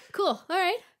 Right, cool. All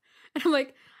right. And I'm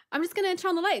like, I'm just going to turn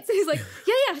on the lights. And he's like,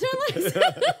 yeah, turn on the lights.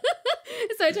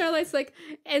 So I turn on the lights, like,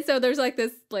 and so there's like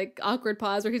this like awkward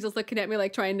pause where he's just looking at me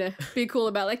like trying to be cool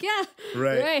about like, yeah,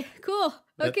 right, cool,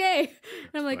 okay. And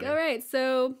I'm like, funny. all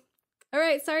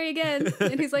right, sorry again.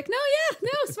 And he's like, no,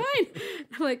 it's fine.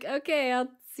 I'm like, okay, I'll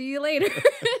see you later.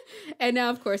 And now,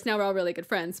 of course, now we're all really good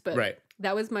friends. But Right.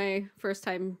 that was my first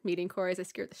time meeting Corey. I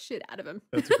scared the shit out of him.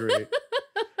 That's great.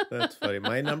 That's funny.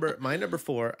 My number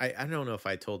 4. I don't know if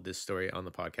I told this story on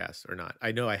the podcast or not.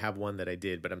 I know I have one that I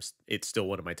did, but it's still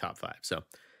one of my top 5. So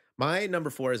my number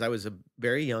 4 is I was a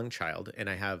very young child, and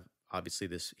I have obviously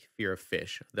this fear of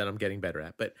fish that I'm getting better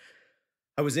at. But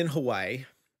I was in Hawaii,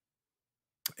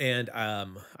 and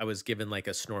I was given like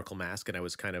a snorkel mask, and I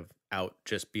was kind of out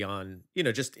just beyond,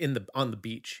 just in the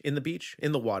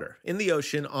water, in the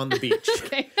ocean, on the beach.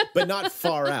 Okay. But not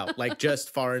far out, like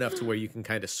just far enough to where you can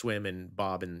kind of swim and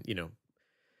bob and,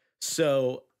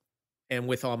 So, and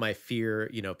with all my fear,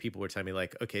 people were telling me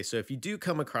like, okay, so if you do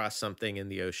come across something in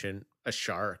the ocean, a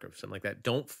shark or something like that,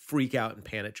 don't freak out and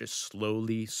panic. Just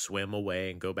slowly swim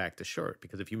away and go back to shore.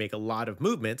 Because if you make a lot of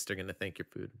movements, they're going to think you're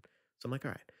food. So I'm like,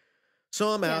 all right. So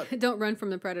I'm out. Don't run from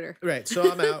the predator. Right. So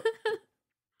I'm out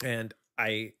and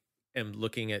I am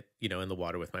looking at, in the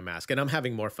water with my mask, and I'm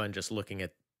having more fun just looking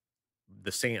at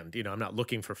the sand. I'm not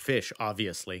looking for fish,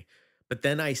 obviously, but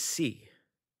then I see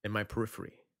in my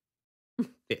periphery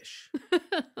fish.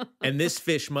 And this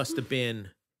fish must have been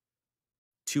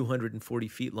 240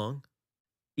 feet long,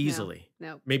 easily.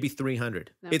 No. Maybe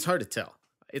 300. No. It's hard to tell.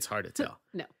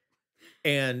 No.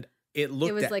 And it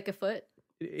was like a foot.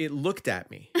 It looked at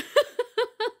me.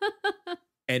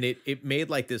 And it made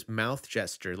like this mouth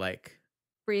gesture, like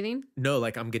breathing. No,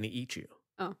 like I'm gonna eat you.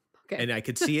 Oh, okay. And I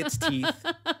could see its teeth,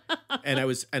 and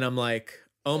I'm like,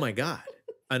 oh my God.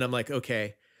 And I'm like,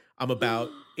 okay, I'm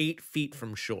about 8 feet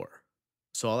from shore,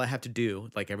 so all I have to do,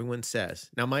 like everyone says,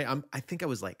 now I think I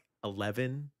was like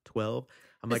 11, 12.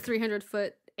 I'm This like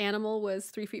 300-foot animal was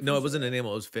 3 feet. No, from it wasn't an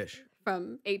animal. It was fish.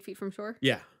 From 8 feet from shore.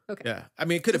 Yeah. Okay. Yeah. I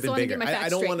mean, it could have Just been wanna get bigger. my facts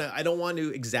I don't want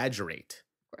to exaggerate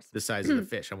Of course. the size of the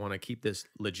fish. I want to keep this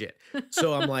legit.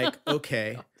 So I'm like,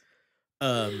 okay,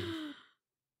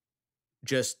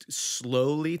 just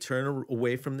slowly turn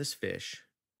away from this fish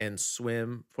and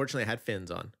swim. Fortunately, I had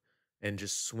fins on, and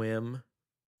just swim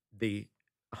the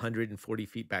 140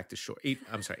 feet back to shore.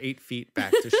 8 feet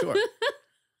back to shore,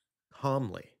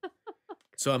 calmly.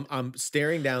 So I'm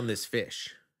staring down this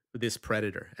fish, this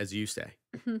predator, as you say,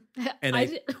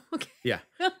 and okay. yeah,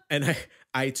 and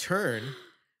I turn,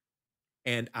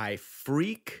 and I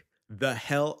freak the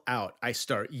hell out. I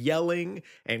start yelling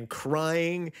and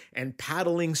crying and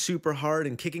paddling super hard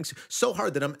and kicking so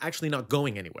hard that I'm actually not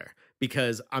going anywhere,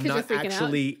 because I'm not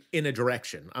actually in a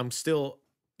direction. I'm still,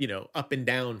 up and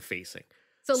down facing.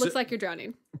 So it looks like you're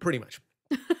drowning. Pretty much.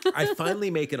 I finally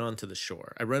make it onto the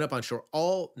shore. I run up on shore.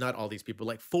 Not all these people,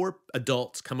 like 4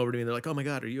 adults come over to me and they're like, oh my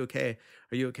God, are you okay?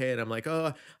 Are you okay? And I'm like,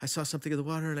 oh, I saw something in the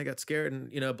water and I got scared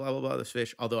and, blah, blah, blah, this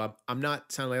fish. Although I'm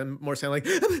not sounding like, I'm more sounding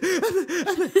like,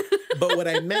 but what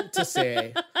I meant to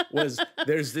say was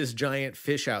there's this giant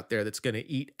fish out there that's going to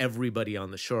eat everybody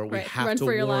on the shore. We have to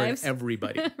warn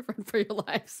everybody. Run for your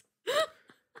lives.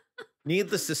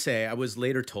 Needless to say, I was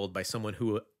later told by someone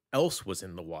who else was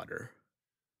in the water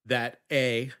that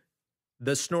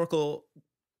the snorkel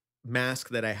mask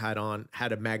that I had on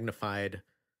had a magnified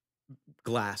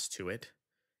glass to it,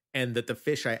 and that the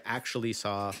fish I actually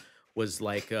saw was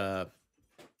like about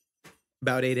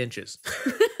 8 inches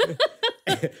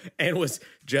and was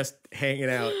just hanging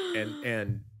out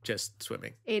and just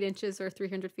swimming. 8 inches or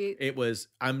 300 feet. It was,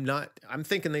 I'm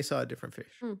thinking they saw a different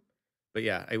fish. But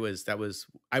yeah, I was so That's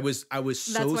why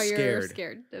scared. You're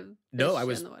scared of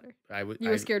fish in the water. You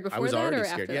were scared before I was that already or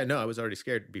scared. after Yeah, that? no, I was already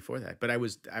scared before that. But I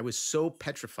was so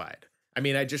petrified I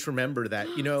mean, I just remember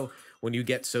that, you know, when you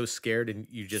get so scared and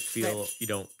you just feel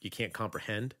you can't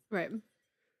comprehend. Right.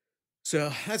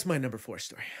 So that's my number 4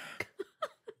 story.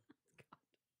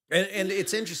 And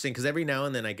it's interesting because every now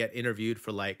and then I get interviewed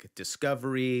for like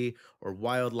Discovery or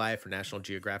Wildlife or National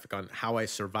Geographic on how I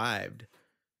survived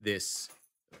this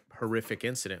horrific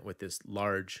incident with this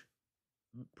large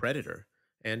predator.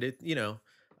 And it, you know,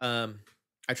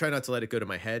 I try not to let it go to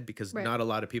my head because not a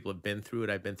lot of people have been through it.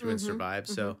 I've been through and survived.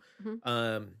 So,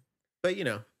 but you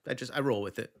know, I roll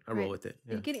with it. I roll with it.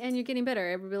 Yeah. You're getting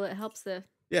better. It helps the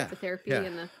therapy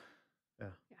and the. Yeah.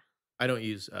 I don't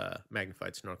use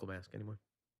magnified snorkel mask anymore.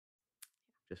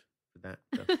 Just for that.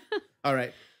 So. All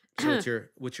right. So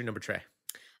what's your number, Trey?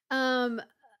 I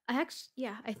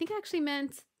think I actually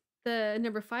meant the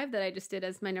number 5 that I just did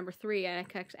as my number 3. I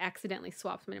accidentally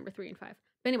swapped my number 3 and 5.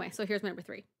 But anyway, so here's my number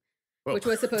 3. Whoa. Which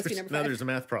was supposed to be number 5. Now there's a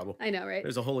math problem. I know, right?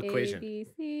 There's a whole equation. A, B,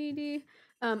 C, D.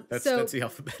 That's the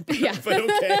alphabet. Yeah. But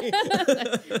okay.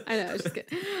 I know, it's just good.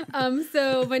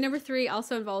 So my number 3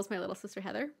 also involves my little sister,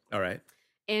 Heather. All right.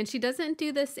 And she doesn't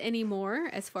do this anymore,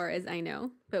 as far as I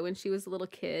know. But when she was a little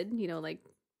kid, you know, like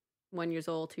 1 year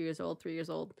old, 2 years old, 3 years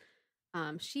old,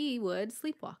 she would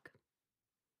sleepwalk.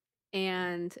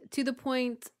 And to the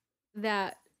point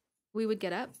that we would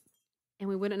get up and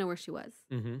we wouldn't know where she was.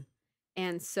 Mm-hmm.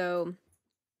 And so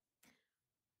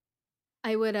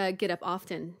I would get up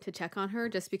often to check on her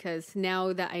just because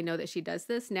now that I know that she does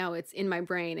this, now it's in my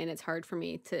brain and it's hard for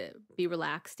me to be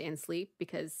relaxed and sleep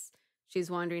because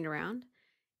she's wandering around.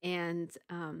 And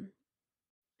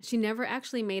she never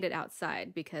actually made it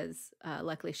outside because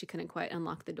luckily she couldn't quite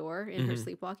unlock the door in her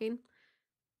sleepwalking.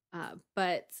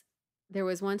 But there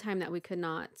was one time that we could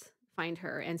not find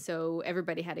her. And so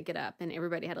everybody had to get up and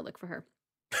everybody had to look for her.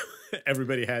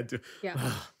 Everybody had to.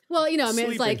 Yeah. Well, you know, I mean,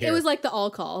 it's like, it was like the all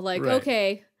call. Like,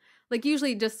 okay, like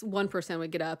usually just one person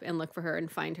would get up and look for her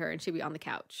and find her and she'd be on the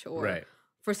couch or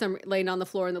for some laying on the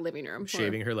floor in the living room.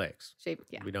 Shaving her legs.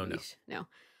 Yeah. We don't know. No.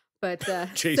 But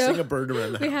chasing a bird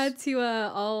around the house. We had to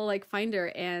all like find her.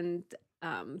 And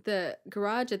the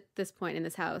garage at this point in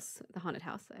this house, the haunted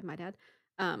house, I might add,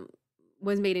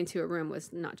 was made into a room,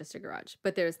 was not just a garage,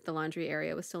 but there's the laundry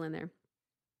area was still in there.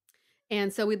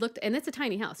 And so we looked, and it's a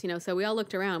tiny house, you know, so we all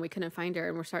looked around, we couldn't find her,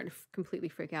 and we're starting to completely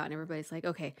freak out. And everybody's like,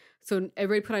 okay, so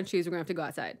everybody put on shoes, we're gonna have to go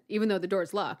outside. Even though the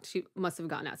door's locked, she must have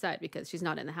gotten outside because she's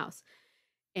not in the house.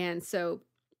 And so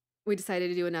we decided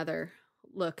to do another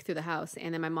look through the house.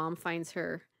 And then my mom finds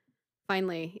her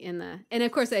finally and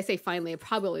of course I say finally, it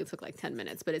probably took like 10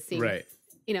 minutes, but it seemed,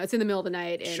 you know, it's in the middle of the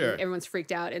night and everyone's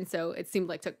freaked out. And so it seemed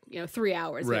like took, 3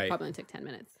 hours. It probably only took 10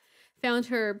 minutes. Found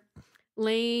her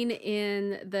laying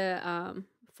in the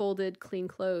folded clean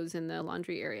clothes in the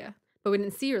laundry area. But we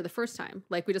didn't see her the first time.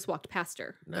 Like we just walked past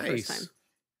her the first time.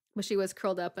 But she was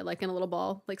curled up like in a little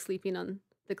ball, like sleeping on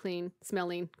the clean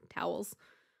smelling towels.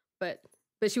 But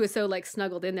she was so like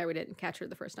snuggled in there, we didn't catch her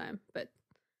the first time. But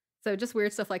so just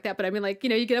weird stuff like that. But I mean, like, you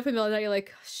know, you get up in the middle of the night, you're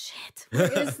like, oh,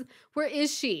 shit, where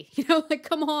is she? You know, like,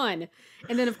 come on.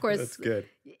 And then of course, that's good.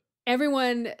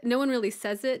 No one really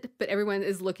says it, but everyone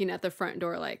is looking at the front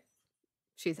door like,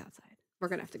 she's outside. We're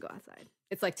going to have to go outside.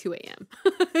 It's like 2 a.m.,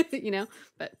 you know?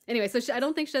 But anyway, so I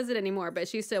don't think she does it anymore, but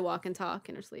she used to walk and talk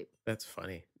in her sleep. That's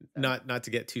funny. So. Not to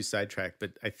get too sidetracked,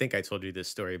 but I think I told you this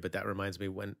story, but that reminds me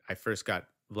when I first got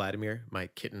Vladimir, my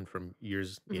kitten from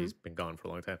years, he's been gone for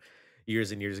a long time,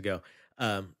 years and years ago.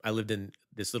 I lived in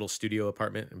this little studio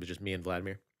apartment. It was just me and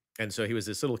Vladimir. And so he was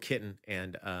this little kitten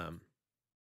and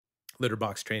litter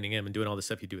box training him and doing all the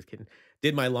stuff you do with kitten.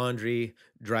 Did my laundry,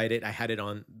 dried it. I had it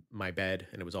on my bed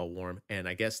and it was all warm. And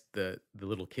I guess the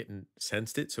little kitten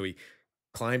sensed it. So he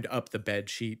climbed up the bed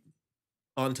sheet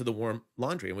onto the warm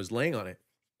laundry and was laying on it.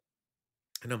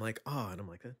 And I'm like,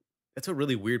 that's a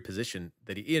really weird position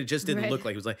that it just didn't look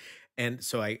like he was like. And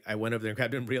so I went over there and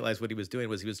grabbed him and realized what he was doing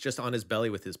was he was just on his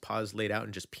belly with his paws laid out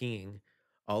and just peeing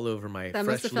all over my that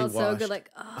must have felt so good,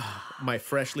 like, my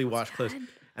freshly washed clothes.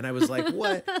 And I was like,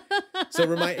 what?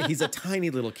 So he's a tiny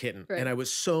little kitten. And I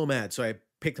was so mad. So I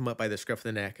picked him up by the scruff of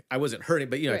the neck. I wasn't hurting,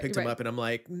 but, I picked him up and I'm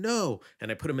like, no.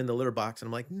 And I put him in the litter box and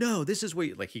I'm like, no, this is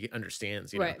where like he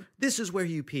understands, you know, this is where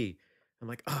you pee. I'm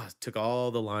like, took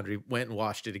all the laundry, went and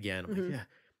washed it again. I'm like, yeah.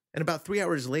 And about 3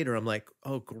 hours later, I'm like,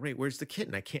 oh, great. Where's the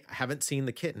kitten? I haven't seen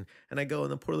the kitten. And I go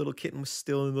and the poor little kitten was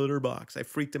still in the litter box. I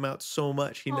freaked him out so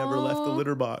much. He never left the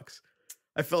litter box.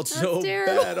 I felt so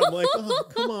bad. I'm like, oh,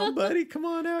 come on, buddy. Come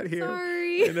on out here.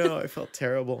 Sorry. I know. I felt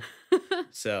terrible.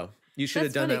 So, You should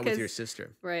have done funny that with 'cause- your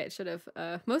sister. Right, should have.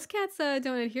 Most cats don't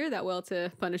adhere that well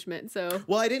to punishment, so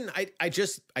Well, I didn't. I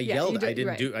Yeah, yelled. you did- I didn't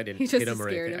right. do. I You didn't just hit him or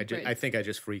scared anything. him, I right. think I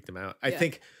just freaked him out. I Yeah.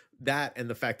 think that and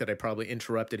the fact that I probably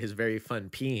interrupted his very fun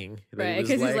peeing. that he right was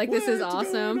because he's like, "This is "What's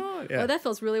going awesome." on?" Yeah. Oh, that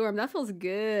feels really warm. That feels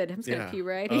good. I'm just gonna pee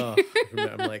right Oh, here.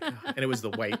 I'm like, and it was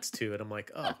the whites too, and I'm like,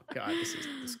 oh god, this is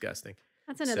disgusting.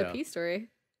 That's another So- pee story.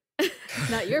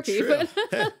 Not your pee, True. but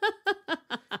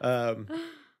Yeah.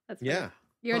 that's funny.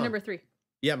 You're Huh. number 3.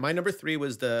 Yeah, my number 3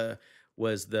 was the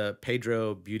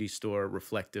Pedro Beauty Store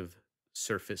reflective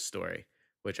surface story,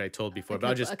 which I told before. But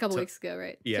I'll just a couple weeks ago,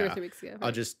 right? 2 Yeah. or 3 weeks ago. I'll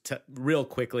right. just real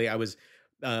quickly. I was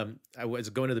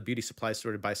going to the beauty supply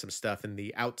store to buy some stuff, and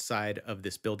the outside of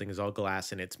this building is all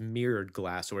glass, and it's mirrored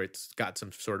glass, or it's got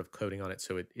some sort of coating on it,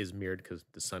 so it is mirrored because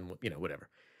the sun, whatever.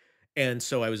 And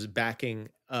so I was backing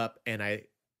up, and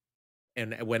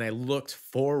when I looked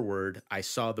forward, I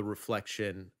saw the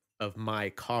reflection of my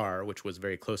car, which was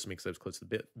very close to me because I was close to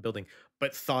the building,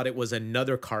 but thought it was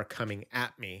another car coming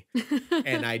at me,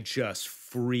 and I just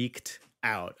freaked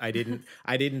out. I didn't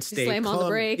stay slam calm. on the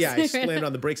brakes. Yeah, I slammed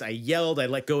on the brakes. I yelled. I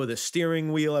let go of the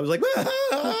steering wheel. I was like,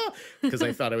 because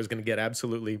I thought I was going to get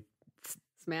absolutely,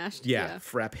 Smashed.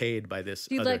 frappéed by this.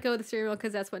 Do you other... let go of the steering wheel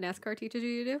because that's what NASCAR teaches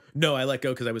you to do? No, I let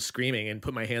go because I was screaming and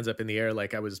put my hands up in the air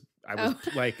like I was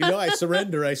like, no, I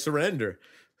surrender.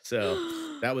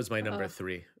 So that was my number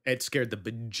 3. It scared the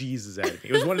bejesus out of me.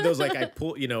 It was one of those, like, I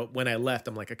pull, when I left,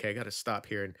 I'm like, okay, I got to stop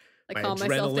here. And Like, my calm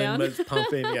myself adrenaline down? was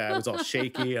pumping. Yeah, I was all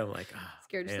shaky. I'm like,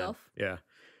 Scared man. yourself? Yeah.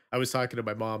 I was talking to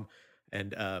my mom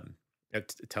and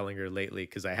telling her lately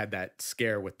because I had that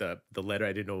scare with the letter.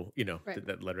 I didn't know, Right.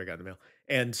 that letter I got in the mail.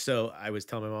 And so I was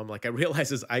telling my mom, like, I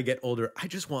realize as I get older, I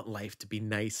just want life to be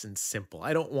nice and simple.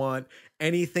 I don't want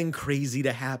anything crazy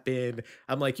to happen.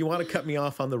 I'm like, you want to cut me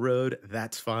off on the road?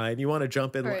 That's fine. You want to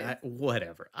jump in? Right.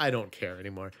 Whatever. I don't care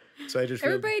anymore. So I just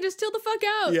Everybody just chill the fuck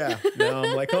out. yeah. Now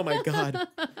I'm like, oh my God.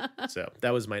 So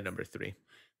that was my number 3.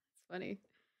 Funny.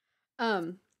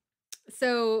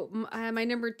 So my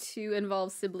number 2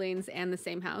 involves siblings and the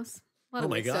same house. A lot Oh of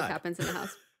my weird stuff God. happens in the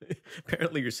house.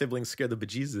 Apparently your siblings scare the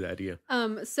bejesus out of you.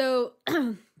 So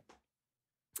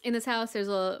in this house, there's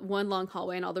one long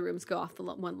hallway, and all the rooms go off the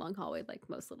one long hallway, like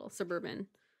most little suburban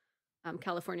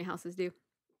California houses do.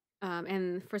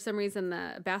 And for some reason,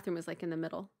 the bathroom is like in the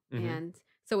middle, Mhm. and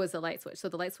so was the light switch. So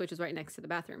the light switch is right next to the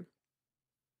bathroom.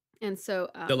 And so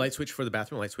The light switch for the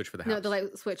bathroom, light switch for the house. no, the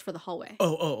light switch for the hallway.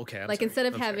 Oh, okay. I'm like sorry. instead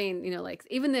of I'm sorry. having, like,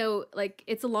 even though like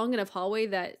it's a long enough hallway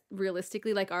that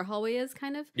realistically, like our hallway is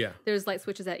kind of, Yeah. there's light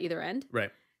switches at either end.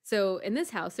 Right. So in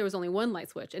this house, there was only one light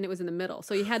switch, and it was in the middle.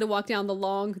 So you had to walk down the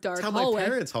long, dark That's how hallway. my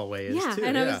parents' hallway is Yeah, too.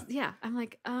 and yeah. I'm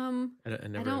like, I I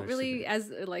never don't really,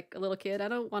 understood as like a little kid, I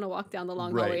don't want to walk down the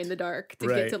long Right. hallway in the dark to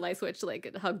Right. get to light switch to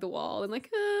like hug the wall and like.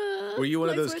 that. Were you one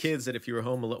of light those switch? kids that if you were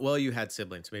home alone, well, you had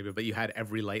siblings maybe, but you had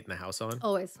every light in the house on?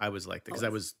 Always. I was like that because I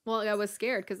Always. was Well, I was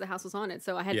scared because the house was haunted,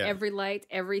 so I had Yeah. every light,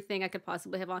 everything I could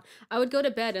possibly have on. I would go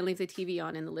to bed and leave the TV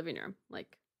on in the living room,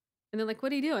 like, and they're like,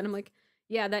 "What are you doing?" I'm like,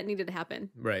 "Yeah, that needed to happen.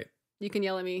 right, You can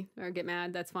yell at me or get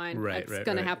mad. That's fine. Right, It's right,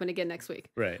 gonna right. happen again next week."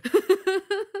 right.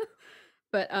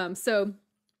 But so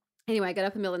anyway, I got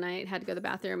up in the middle of the night, had to go to the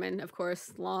bathroom, and of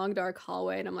course, long dark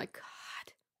hallway, and I'm like,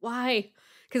 God, why?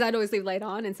 Because I'd always leave light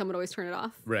on, and someone would always turn it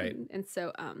off. Right. And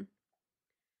so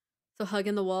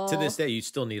hugging the wall. To this day, you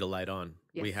still need a light on.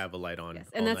 We Yes. have a light on. Yes,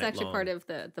 all and that's night actually long. part of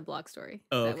the blog story.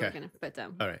 Oh, that we're okay. gonna put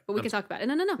down. All right. But we I'm can talk about it.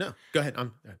 No. No, go ahead.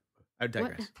 I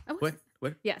digress. What?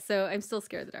 What? Yeah, so I'm still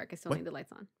scared of the dark. I still What? need the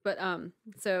lights on. But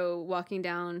so walking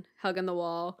down, hugging the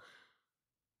wall,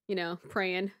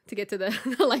 praying to get to the,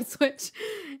 the light switch.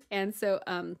 And so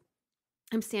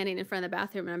I'm standing in front of the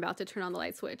bathroom and I'm about to turn on the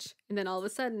light switch. And then all of a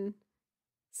sudden,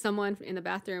 someone in the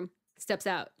bathroom steps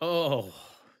out. Oh,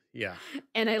 yeah.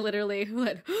 And I literally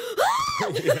went,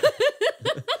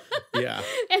 Yeah.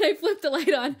 And I flipped the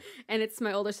light on, and it's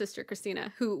my older sister,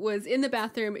 Christina, who was in the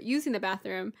bathroom, using the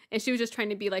bathroom, and she was just trying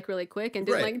to be like really quick and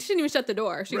Right. she didn't even shut the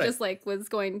door. She Right. just like was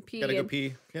going pee. Gotta go and,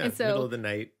 pee. Yeah. and so- Middle of the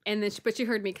night. and then, but she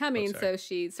heard me coming, sorry. so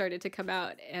she started to come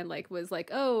out and like was like,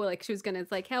 oh, like she was gonna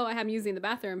like, hell, I'm using the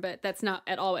bathroom, but that's not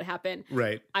at all what happened.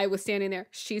 Right. I was standing there,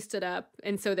 she stood up,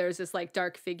 and so there's this like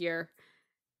dark figure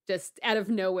just out of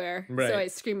nowhere. Right. So I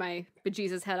screamed my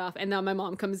bejesus head off, and now my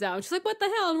mom comes out and she's like, what the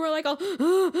hell? And we're like,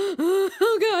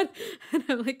 oh God. And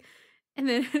I'm like, and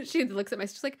then she looks at my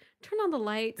sister, she's like, turn on the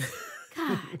lights.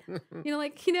 God.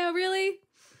 Really?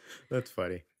 That's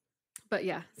funny. But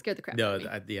yeah, scared the crap No, out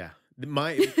of me. yeah.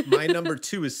 My number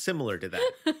 2 is similar to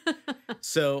that.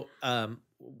 So,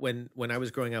 when I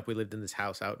was growing up, we lived in this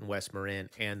house out in West Marin,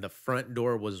 and the front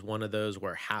door was one of those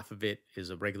where half of it is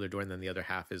a regular door, and then the other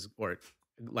half is, or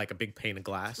like a big pane of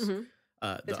glass.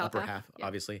 The upper half,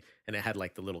 obviously, and it had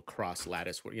like the little cross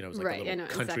lattice where, you know, it was like a little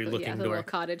country looking door. Little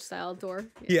cottage style door.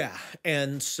 Yeah.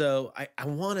 And so I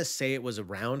want to say it was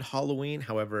around Halloween.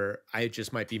 However, I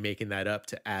just might be making that up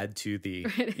to add to the,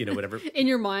 you know, whatever. In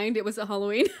your mind, it was a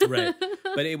Halloween. Right.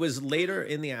 But it was later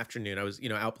in the afternoon. I was, you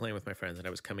know, out playing with my friends and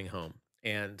I was coming home.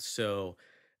 And so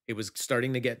it was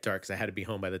starting to get dark because I had to be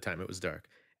home by the time it was dark.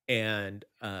 And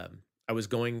I was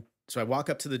going. So I walk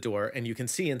up to the door and you can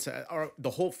see inside, the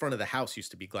whole front of the house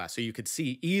used to be glass. So you could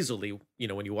see easily, you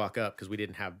know, when you walk up, because we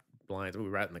didn't have blinds, we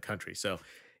were out in the country. So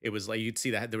it was like, you'd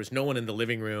see that there was no one in the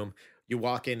living room. You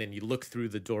walk in and you look through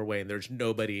the doorway and there's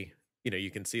nobody, you know,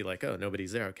 you can see like, oh,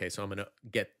 nobody's there. Okay. So I'm going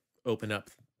to open up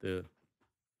the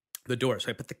door. So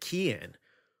I put the key in.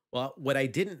 Well, what I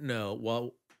didn't know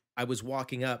while I was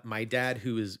walking up, my dad,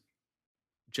 who is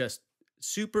just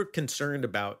super concerned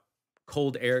about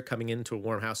cold air coming into a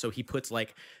warm house, so he puts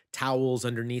like towels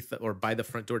underneath or by the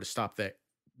front door to stop the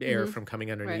air from coming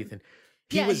underneath. Right. And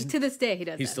he was, to this day he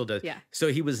does. He still does. Yeah. So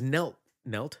he was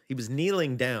he was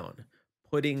kneeling down,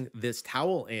 putting this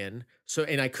towel in. So,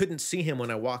 and I couldn't see him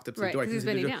when I walked up to the door. He was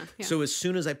bending down. Yeah. So as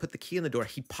soon as I put the key in the door,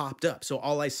 he popped up. So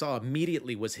all I saw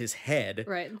immediately was his head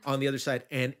on the other side.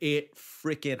 And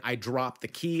I dropped the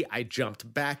key. I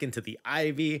jumped back into the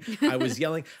ivy. I was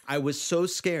yelling. I was so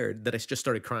scared that I just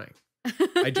started crying.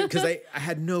 I do, because I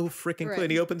had no freaking clue.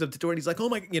 And he opens up the door and he's like, oh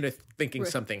my, you know, thinking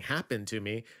something happened to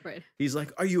me. Right. He's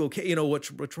like, are you okay? You know,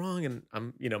 what's wrong? And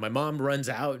I'm, you know, my mom runs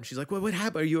out and she's like, what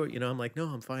happened? Are you, you know, I'm like, no,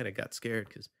 I'm fine. I got scared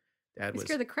because Dad was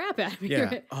scared the crap out of me. Yeah.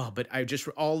 Right? Oh, but I just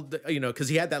you know, because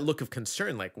he had that look of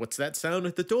concern, like, what's that sound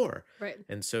at the door? Right.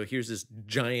 And so here's this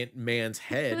giant man's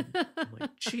head. I'm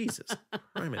like, Jesus,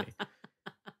 criminy.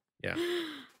 Yeah.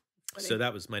 So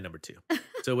that was my number 2.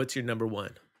 So what's your number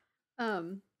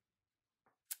 1?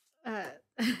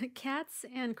 Cats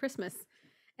and Christmas,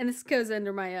 and this goes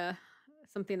under my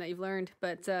something that you've learned,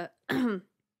 but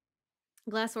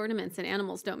glass ornaments and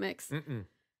animals don't mix.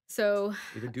 So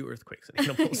either do earthquakes and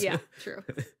animals. Yeah, true.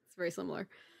 It's very similar.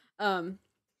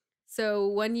 So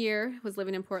one year I was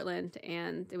living in Portland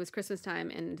and it was Christmas time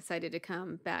and decided to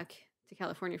come back to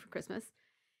California for Christmas,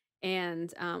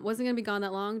 and wasn't going to be gone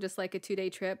that long, just like a 2-day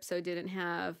trip. So didn't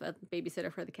have a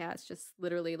babysitter for the cats, just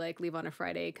literally like leave on a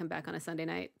Friday, come back on a Sunday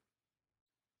night.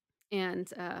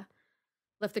 And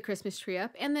left the Christmas tree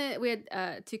up. And we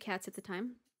had 2 cats at the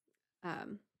time. 2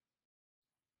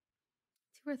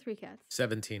 or 3 cats.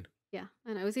 17. Yeah,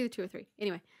 I know. It was either 2 or 3.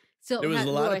 Anyway, still there was a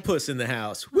lot Roy. of puss in the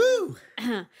house. Woo!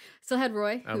 Still had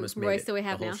Roy. I almost Roy made it still we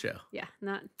have the whole now. show. Yeah,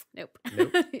 nope.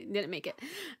 Didn't make it.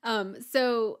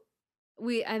 So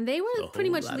they were pretty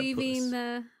much leaving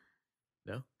the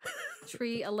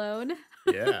tree alone.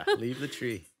 Yeah, leave the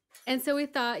tree. And so we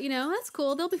thought, you know, that's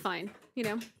cool. They'll be fine, you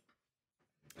know.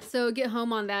 So get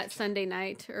home on that Sunday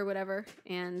night or whatever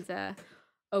and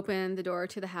open the door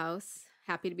to the house.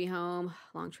 Happy to be home.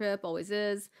 Long trip, always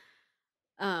is.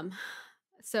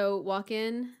 So walk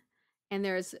in and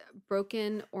there's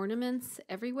broken ornaments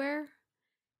everywhere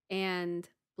and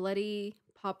bloody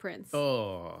paw prints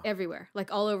everywhere,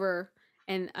 like all over.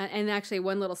 And actually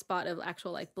one little spot of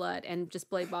actual like blood and just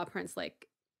bloody paw prints, like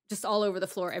just all over the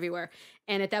floor everywhere.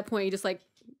 And at that point you just like,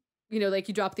 you know, like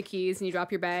you drop the keys and you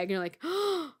drop your bag and you're like,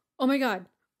 oh my God,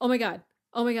 oh my God,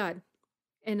 oh my God.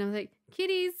 And I'm like,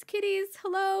 kitties,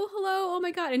 hello, oh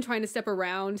my God. And trying to step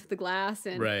around the glass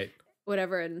and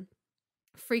whatever and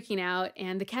freaking out.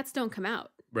 And the cats don't come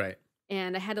out. Right.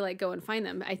 And I had to like go and find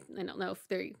them. I don't know if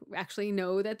they actually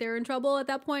know that they're in trouble at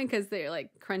that point because they're like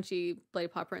crunchy, bloody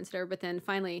paw prints there. But then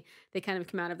finally they kind of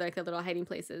come out of like their little hiding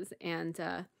places and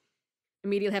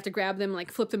immediately have to grab them,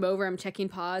 like flip them over. I'm checking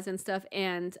paws and stuff.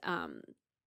 And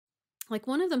like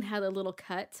one of them had a little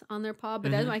cut on their paw,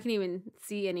 but I can even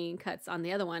see any cuts on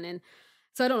the other one. And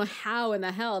so I don't know how in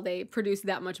the hell they produced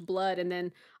that much blood. And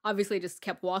then obviously just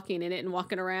kept walking in it and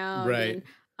walking around. Right.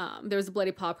 And there was a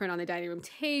bloody paw print on the dining room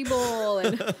table.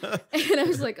 And, and I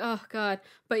was like, oh God.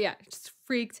 But yeah, just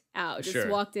freaked out. Just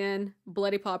walked in,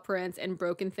 bloody paw prints and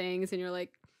broken things. And you're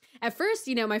like, at first,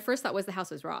 you know, my first thought was the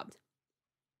house was robbed.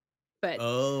 But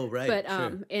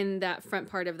in that front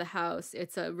part of the house,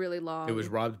 it's a really long. It was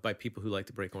robbed by people who like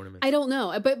to break ornaments. I don't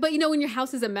know, but you know, when your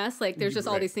house is a mess, like there's just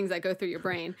all these things that go through your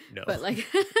brain. No. But like,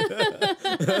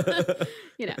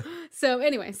 you know. So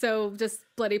anyway, so just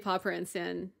bloody paw prints,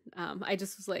 and I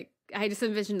just was like, I just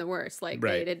envisioned the worst. Like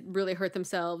they had really hurt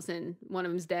themselves, and one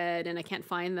of them's dead, and I can't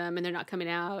find them, and they're not coming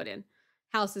out, and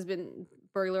house has been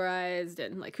burglarized,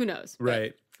 and like who knows.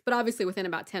 But obviously, within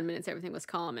about 10 minutes, everything was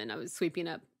calm, and I was sweeping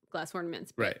up glass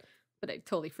ornaments. But I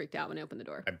totally freaked out when I opened the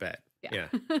door. I bet. Yeah.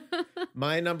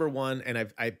 My number one, and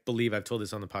I believe I've told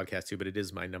this on the podcast too, but it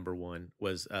is my number one,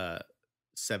 was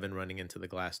 7 running into the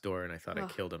glass door, and I thought I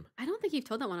killed him. I don't think you've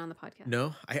told that one on the podcast.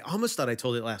 No, I almost thought I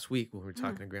told it last week when we were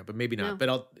talking to Grant, but maybe not. No.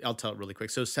 But I'll tell it really quick.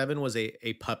 So 7 was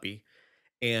a puppy,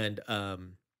 and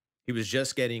he was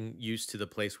just getting used to the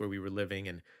place where we were living,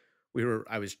 and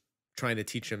I was trying to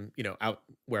teach him,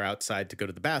 where outside to go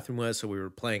to the bathroom was. So we were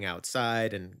playing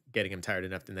outside and getting him tired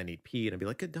enough, and then he'd pee, and I'd be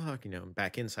like, good dog,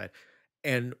 back inside.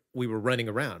 And we were running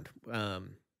around,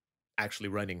 actually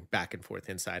running back and forth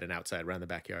inside and outside around the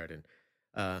backyard.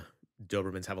 And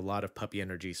Dobermans have a lot of puppy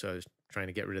energy, so I was trying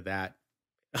to get rid of that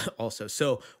also.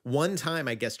 So one time,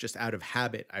 I guess just out of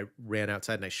habit, I ran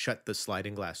outside and I shut the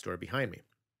sliding glass door behind me.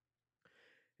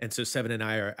 And so 7 and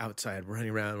I are outside running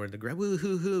around, we're in the ground,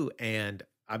 woo-hoo-hoo, and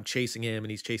I'm chasing him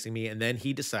and he's chasing me. And then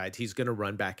he decides he's going to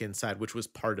run back inside, which was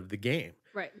part of the game.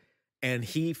 Right. And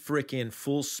he freaking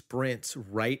full sprints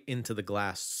right into the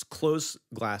closed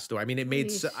glass door. I mean, it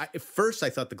made, at first I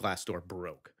thought the glass door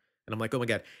broke. And I'm like, oh my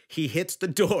God. He hits the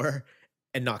door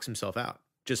and knocks himself out.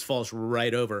 Just falls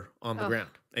right over on the ground.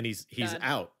 And he's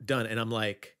out, done. And I'm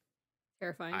like,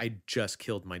 terrifying. I just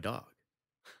killed my dog.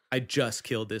 I just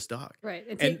killed this dog. Right.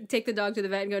 And take the dog to the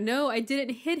vet and go, no, I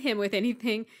didn't hit him with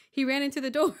anything. He ran into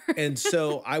the door. And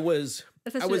so I was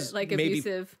like maybe,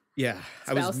 abusive. Yeah.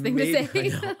 Spouse thing to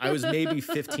say. I was maybe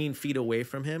 15 feet away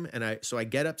from him. And so I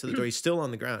get up to the door. He's still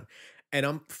on the ground. And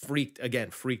I'm freaked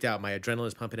out. My adrenaline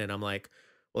is pumping and I'm like,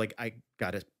 well, I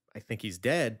think he's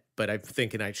dead, but I'm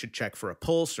thinking I should check for a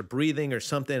pulse or breathing or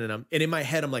something. And in my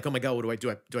head, I'm like, oh my God, what do I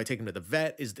do? Do I take him to the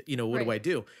vet? What do I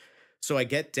do? So I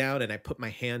get down and I put my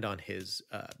hand on his,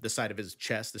 the side of his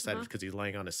chest, because he's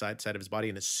lying on his side of his body.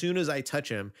 And as soon as I touch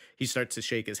him, he starts to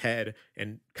shake his head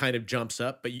and kind of jumps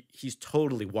up, but he's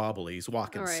totally wobbly. He's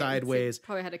walking sideways. So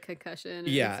probably had a concussion.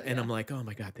 And I'm like, oh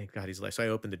my God, thank God he's alive. So I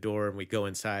open the door and we go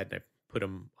inside and I put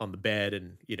him on the bed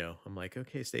and, I'm like,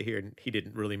 okay, stay here. And he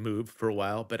didn't really move for a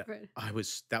while, but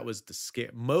that was the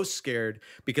most scared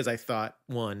because I thought,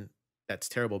 one, that's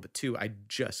terrible. But two, I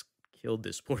just killed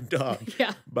this poor dog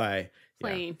by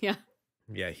playing.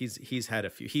 Yeah. He's had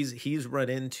a few, he's run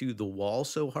into the wall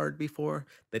so hard before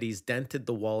that he's dented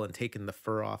the wall and taken the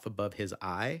fur off above his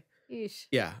eye. Eesh.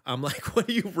 Yeah. I'm like, what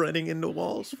are you running into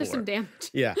walls for? There's some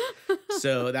damage. Yeah.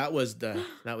 So that was the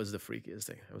freakiest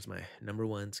thing. That was my number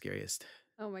one scariest.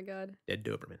 Oh my God. Dead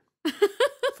Doberman.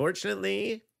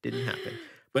 Fortunately, didn't happen.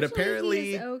 But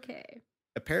apparently,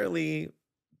 apparently,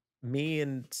 me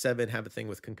and 7 have a thing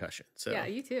with concussion. So yeah,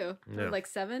 you too. No. Like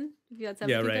 7? You had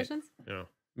 7 concussions? Right. No.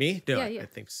 Me? No, yeah. I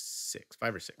think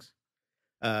 5 or 6.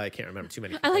 I can't remember too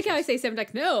many. I like how I say 7,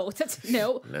 like, no,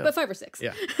 but 5 or 6.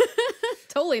 Yeah.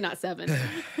 Totally not 7.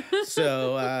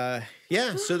 So,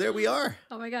 so there we are.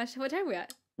 Oh my gosh. What time are we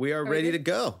at? We are ready to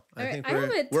go. I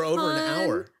think we're over an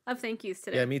hour of thank yous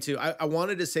today. Yeah, me too. I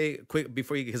wanted to say quick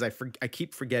before you, because I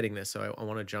keep forgetting this. So I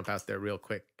want to jump out there real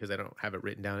quick because I don't have it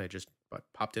written down. It just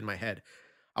popped in my head.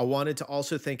 I wanted to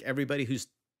also thank everybody who's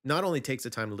not only takes the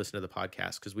time to listen to the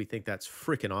podcast, because we think that's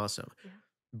freaking awesome,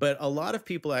 but a lot of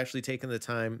people actually taking the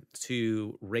time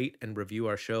to rate and review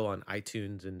our show on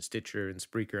iTunes and Stitcher and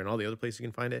Spreaker and all the other places you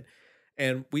can find it.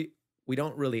 And we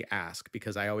don't really ask,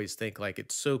 because I always think like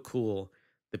it's so cool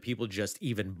that people just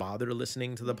even bother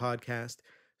listening to the podcast.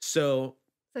 So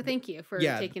thank you for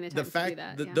taking the time to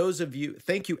do that. Those of you,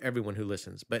 thank you everyone who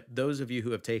listens, but those of you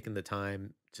who have taken the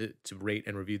time to rate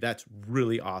and review, that's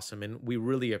really awesome. And we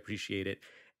really appreciate it.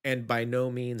 And by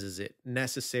no means is it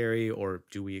necessary or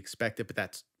do we expect it, but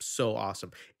that's so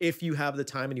awesome. If you have the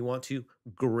time and you want to,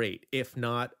 great. If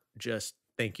not, just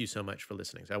thank you so much for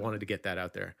listening. So I wanted to get that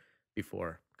out there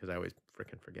before, because I always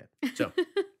freaking forget. So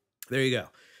there you go.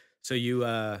 So you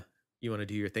want to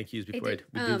do your thank yous before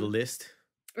we do the list?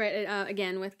 Right.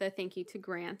 Again, with the thank you to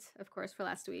Grant, of course, for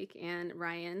last week, and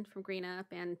Ryan from Green Up,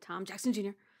 and Tom Jackson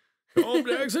Jr. Tom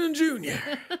Jackson Jr.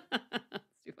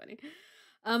 It's too funny.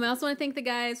 I also want to thank the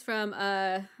guys from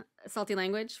Salty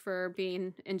Language for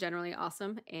being generally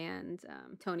awesome, and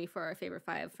Tony for our favorite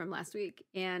 5 from last week.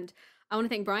 And I want to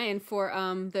thank Brian for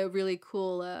the really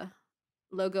cool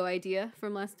logo idea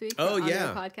from last week. Oh, on yeah.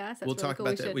 The podcast. That's we'll really talk cool.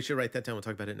 about that. We should write that down. We'll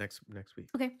talk about it next week.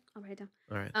 Okay. I'll write it down.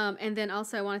 All right. And then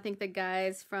also I want to thank the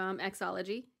guys from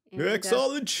Xology.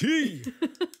 Xology!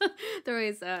 They're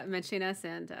always mentioning us,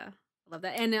 and I love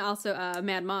that. And also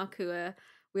Mad Mock, who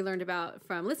we learned about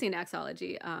from listening to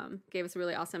Xology, gave us a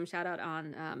really awesome shout out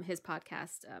on his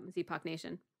podcast, ZPOC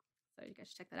Nation. So you guys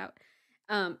should check that out.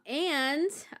 And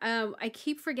I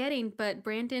keep forgetting, but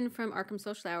Brandon from Arkham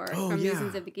Social Hour from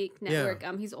Musings of the Geek Network,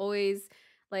 he's always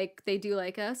like they do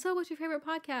like, so what's your favorite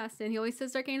podcast? And he always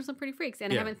says Dark Angels and Pretty Freaks.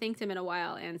 And I haven't thanked him in a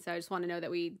while. And so I just want to know that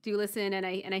we do listen, and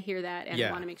I hear that, and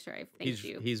I want to make sure I thank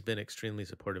you. He's been extremely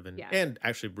supportive and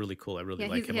actually really cool. I really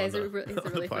like him he's a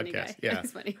really funny guy. Yeah,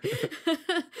 he's funny.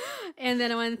 And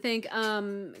then I want to thank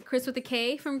Chris with a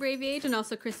K from Gravy Age, and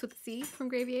also Chris with a C from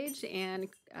Gravy Age. And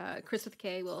Chris with a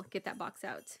K will get that box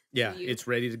out. Yeah, it's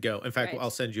ready to go. In fact, I'll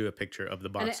send you a picture of the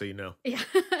box so you know. Yeah.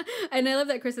 And I love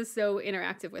that Chris is so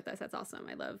interactive with us. That's awesome.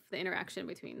 I love the interaction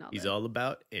between all. He's all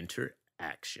about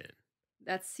interaction.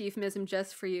 That's euphemism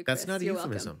just for you, Chris. That's not a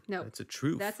euphemism. No, it's a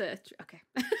truth. That's okay.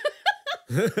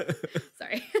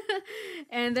 Sorry.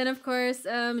 And then of course,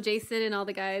 Jason and all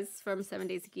the guys from 7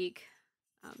 Days of Geek.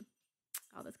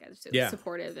 All those guys are so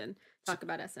supportive and talk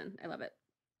about us, and I love it.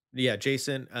 Yeah,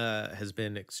 Jason has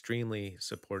been extremely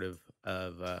supportive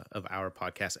of our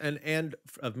podcast and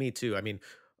of me too. I mean,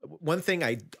 one thing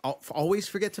I always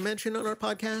forget to mention on our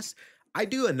podcast, I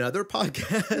do another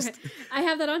podcast. Right. I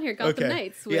have that on here, Gotham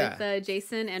Nights, with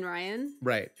Jason and Ryan.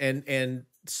 Right, and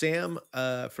Sam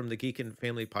from the Geek and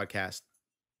Family podcast.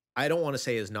 I don't want to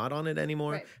say is not on it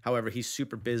anymore. Right. However, he's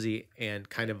super busy and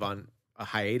kind of on a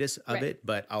hiatus of it,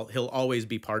 but he'll always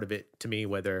be part of it to me,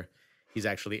 whether he's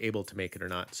actually able to make it or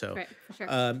not. So, for sure.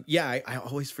 I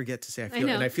always forget to say I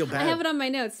feel bad. I have it on my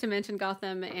notes to mention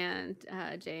Gotham and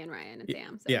Jay and Ryan and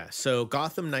Sam. So. Yeah. So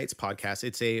Gotham Nights podcast.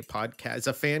 It's a podcast. It's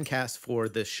a fan cast for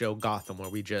the show Gotham, where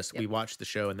we watch the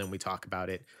show and then we talk about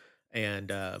it. And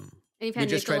you've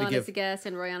had Nickel on as a guest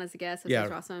and Roy on as a guest, which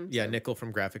is awesome. Yeah, Nickel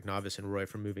from Graphic Novice and Roy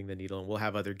from Moving the Needle, and we'll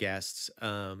have other guests.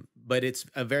 But it's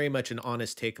very much an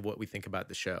honest take of what we think about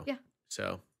the show. Yeah.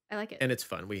 So I like it, and it's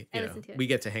fun. We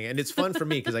get to hang, and it's fun for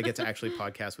me because I get to actually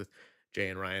podcast with Jay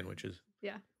and Ryan, which is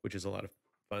a lot of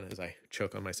fun as I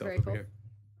choke on myself over here.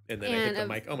 And then I hit the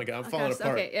mic. Oh my God, I'm falling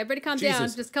apart. Okay, everybody calm down.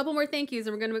 Just a couple more thank yous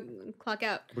and we're going to clock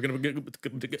out. We're going to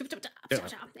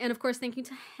And of course, thank you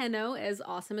to Henno, as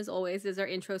awesome as always, is our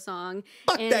intro song.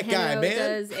 Fuck and that guy, Henno man.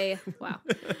 Does wow.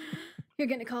 You're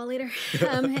getting a call later.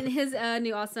 And his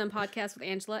new awesome podcast with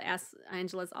Angela,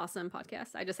 Angela's awesome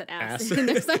podcast. I just said ass.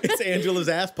 It's Angela's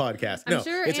ass podcast. I'm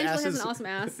sure Angela has an awesome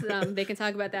ass. They can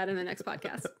talk about that in the next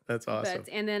podcast. That's awesome.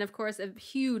 And then, of course, a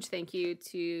huge thank you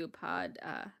to Pod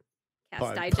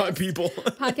people.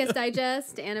 Podcast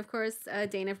Digest, and of course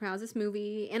Dana from How's This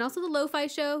Movie, and also the Lo-Fi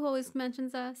Show, who always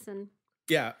mentions us. And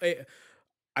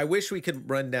I wish we could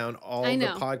run down all the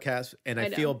podcasts, and I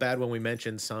feel bad when we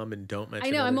mention some and don't mention. I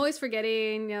know others. I'm always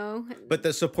forgetting. But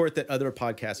the support that other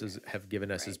podcasts have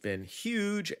given us has been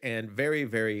huge and very,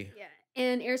 very. Yeah.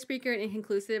 And Airspeaker and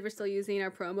Inconclusive are still using our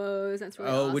promos. That's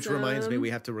really awesome. Which reminds me, we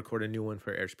have to record a new one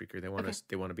for Airspeaker. They want us.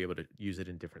 They want to be able to use it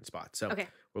in different spots. So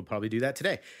we'll probably do that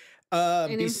today.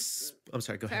 I'm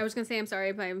sorry. Go ahead. I was going to say I'm sorry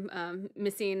if I'm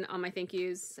missing on my thank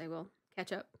yous. I will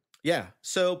catch up. Yeah.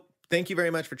 So thank you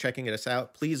very much for checking us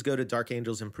out. Please go to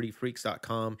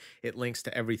darkangelsandprettyfreaks.com. It links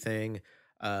to everything.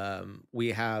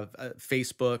 We have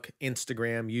Facebook,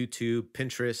 Instagram, YouTube,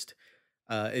 Pinterest.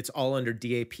 It's all under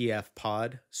DAPF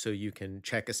Pod, so you can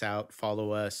check us out,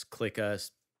 follow us, click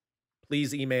us.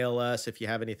 Please email us if you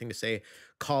have anything to say.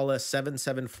 Call us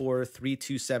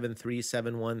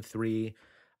 774-327-3713.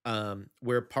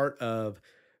 We're part of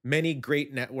many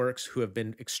great networks who have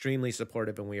been extremely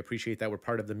supportive, and we appreciate that. We're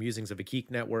part of the Musings of a Geek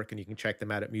network, and you can check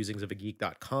them out at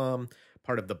musingsofageek.com.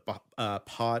 Part of the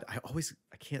Pod, I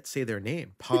can't say their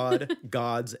name, Pod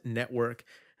Gods Network,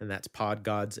 and that's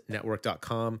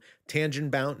podgodsnetwork.com.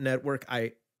 Tangent Bound Network,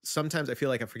 sometimes I feel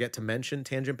like I forget to mention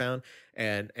Tangent Bound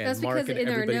and that's Mark because and in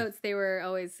everybody. our notes they were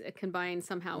always combined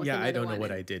somehow with another I don't know one.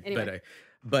 what I did, anyway.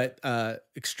 but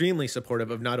extremely supportive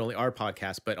of not only our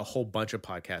podcast, but a whole bunch of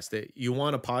podcasts. That you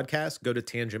want a podcast, go to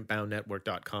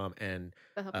tangentboundnetwork.com and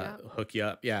hook you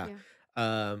up. Yeah.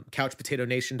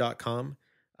 Couchpotatonation.com.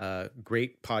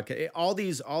 Great podcast. All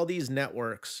these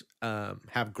networks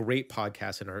have great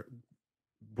podcasts and are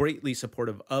greatly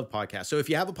supportive of podcasts. So if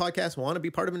you have a podcast, want to be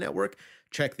part of a network,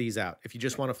 check these out. If you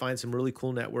just want to find some really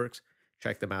cool networks,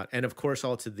 check them out. And of course,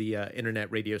 all to the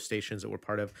internet radio stations that we're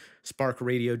part of.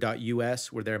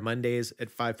 SparkRadio.us. We're there Mondays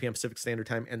at 5 p.m. Pacific Standard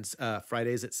Time and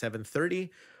Fridays at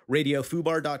 7:30.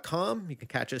 RadioFubar.com. You can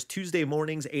catch us Tuesday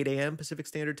mornings, 8 a.m. Pacific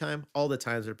Standard Time. All the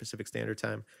times are Pacific Standard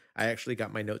Time. I actually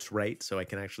got my notes right, so I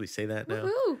can actually say that now.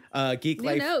 Geek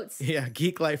Life. Notes. Yeah,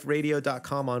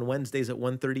 GeekLifeRadio.com on Wednesdays at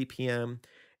 1:30 p.m.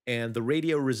 And the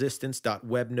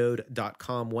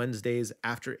RadioResistance.webnode.com Wednesdays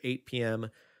after 8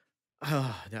 p.m.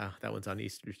 Oh, no, that one's on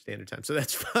Eastern Standard Time. So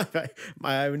that's 5.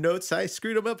 My notes, I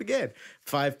screwed them up again.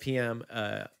 5 p.m.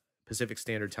 Pacific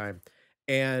Standard Time.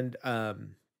 And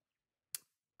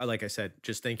like I said,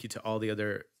 just thank you to all the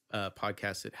other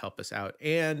podcasts that help us out.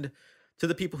 And to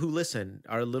the people who listen,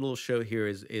 our little show here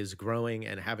is growing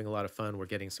and having a lot of fun. We're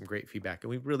getting some great feedback,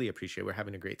 and we really appreciate it. We're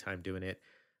having a great time doing it.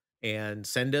 And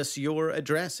send us your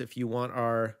address if you want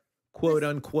our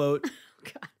quote-unquote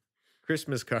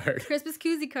Christmas card. Christmas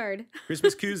koozie card.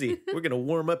 Christmas koozie. We're going to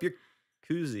warm up your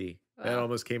koozie. Wow. That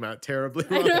almost came out terribly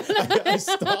wrong. I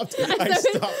stopped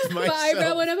myself. My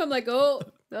eyebrow went up. I'm like, too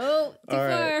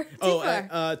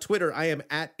far. Twitter, I am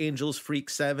at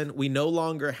AngelsFreak7. We no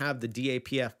longer have the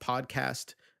DAPF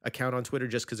podcast account on Twitter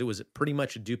just because it was pretty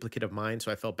much a duplicate of mine.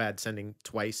 So I felt bad sending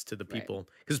twice to the people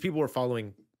because people were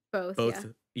following both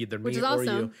either me or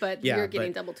awesome, you. But you're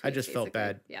getting double tweets. I just felt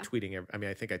bad tweeting. I mean,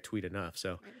 I think I tweet enough.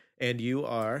 So, and you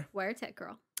are Wire Tech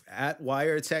Girl. At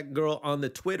Wire Tech Girl on the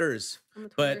Twitters.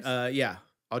 But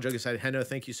all joking aside, Heno,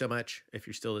 thank you so much if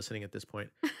you're still listening at this point.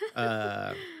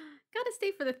 Gotta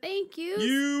stay for the thank yous.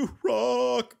 You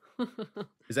rock.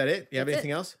 Is that it? You have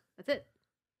anything else? That's it.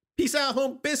 Peace out,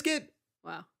 home biscuit.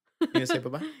 Wow. You gonna say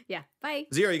bye-bye? Yeah. Bye.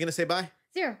 Zero, you gonna say bye?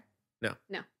 Zero. No.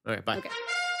 No. All right, bye. Okay.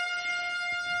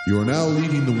 You are now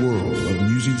leading the world of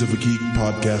Musings of a Geek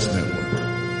podcast network.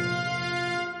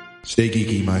 Stay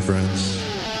geeky, my friends.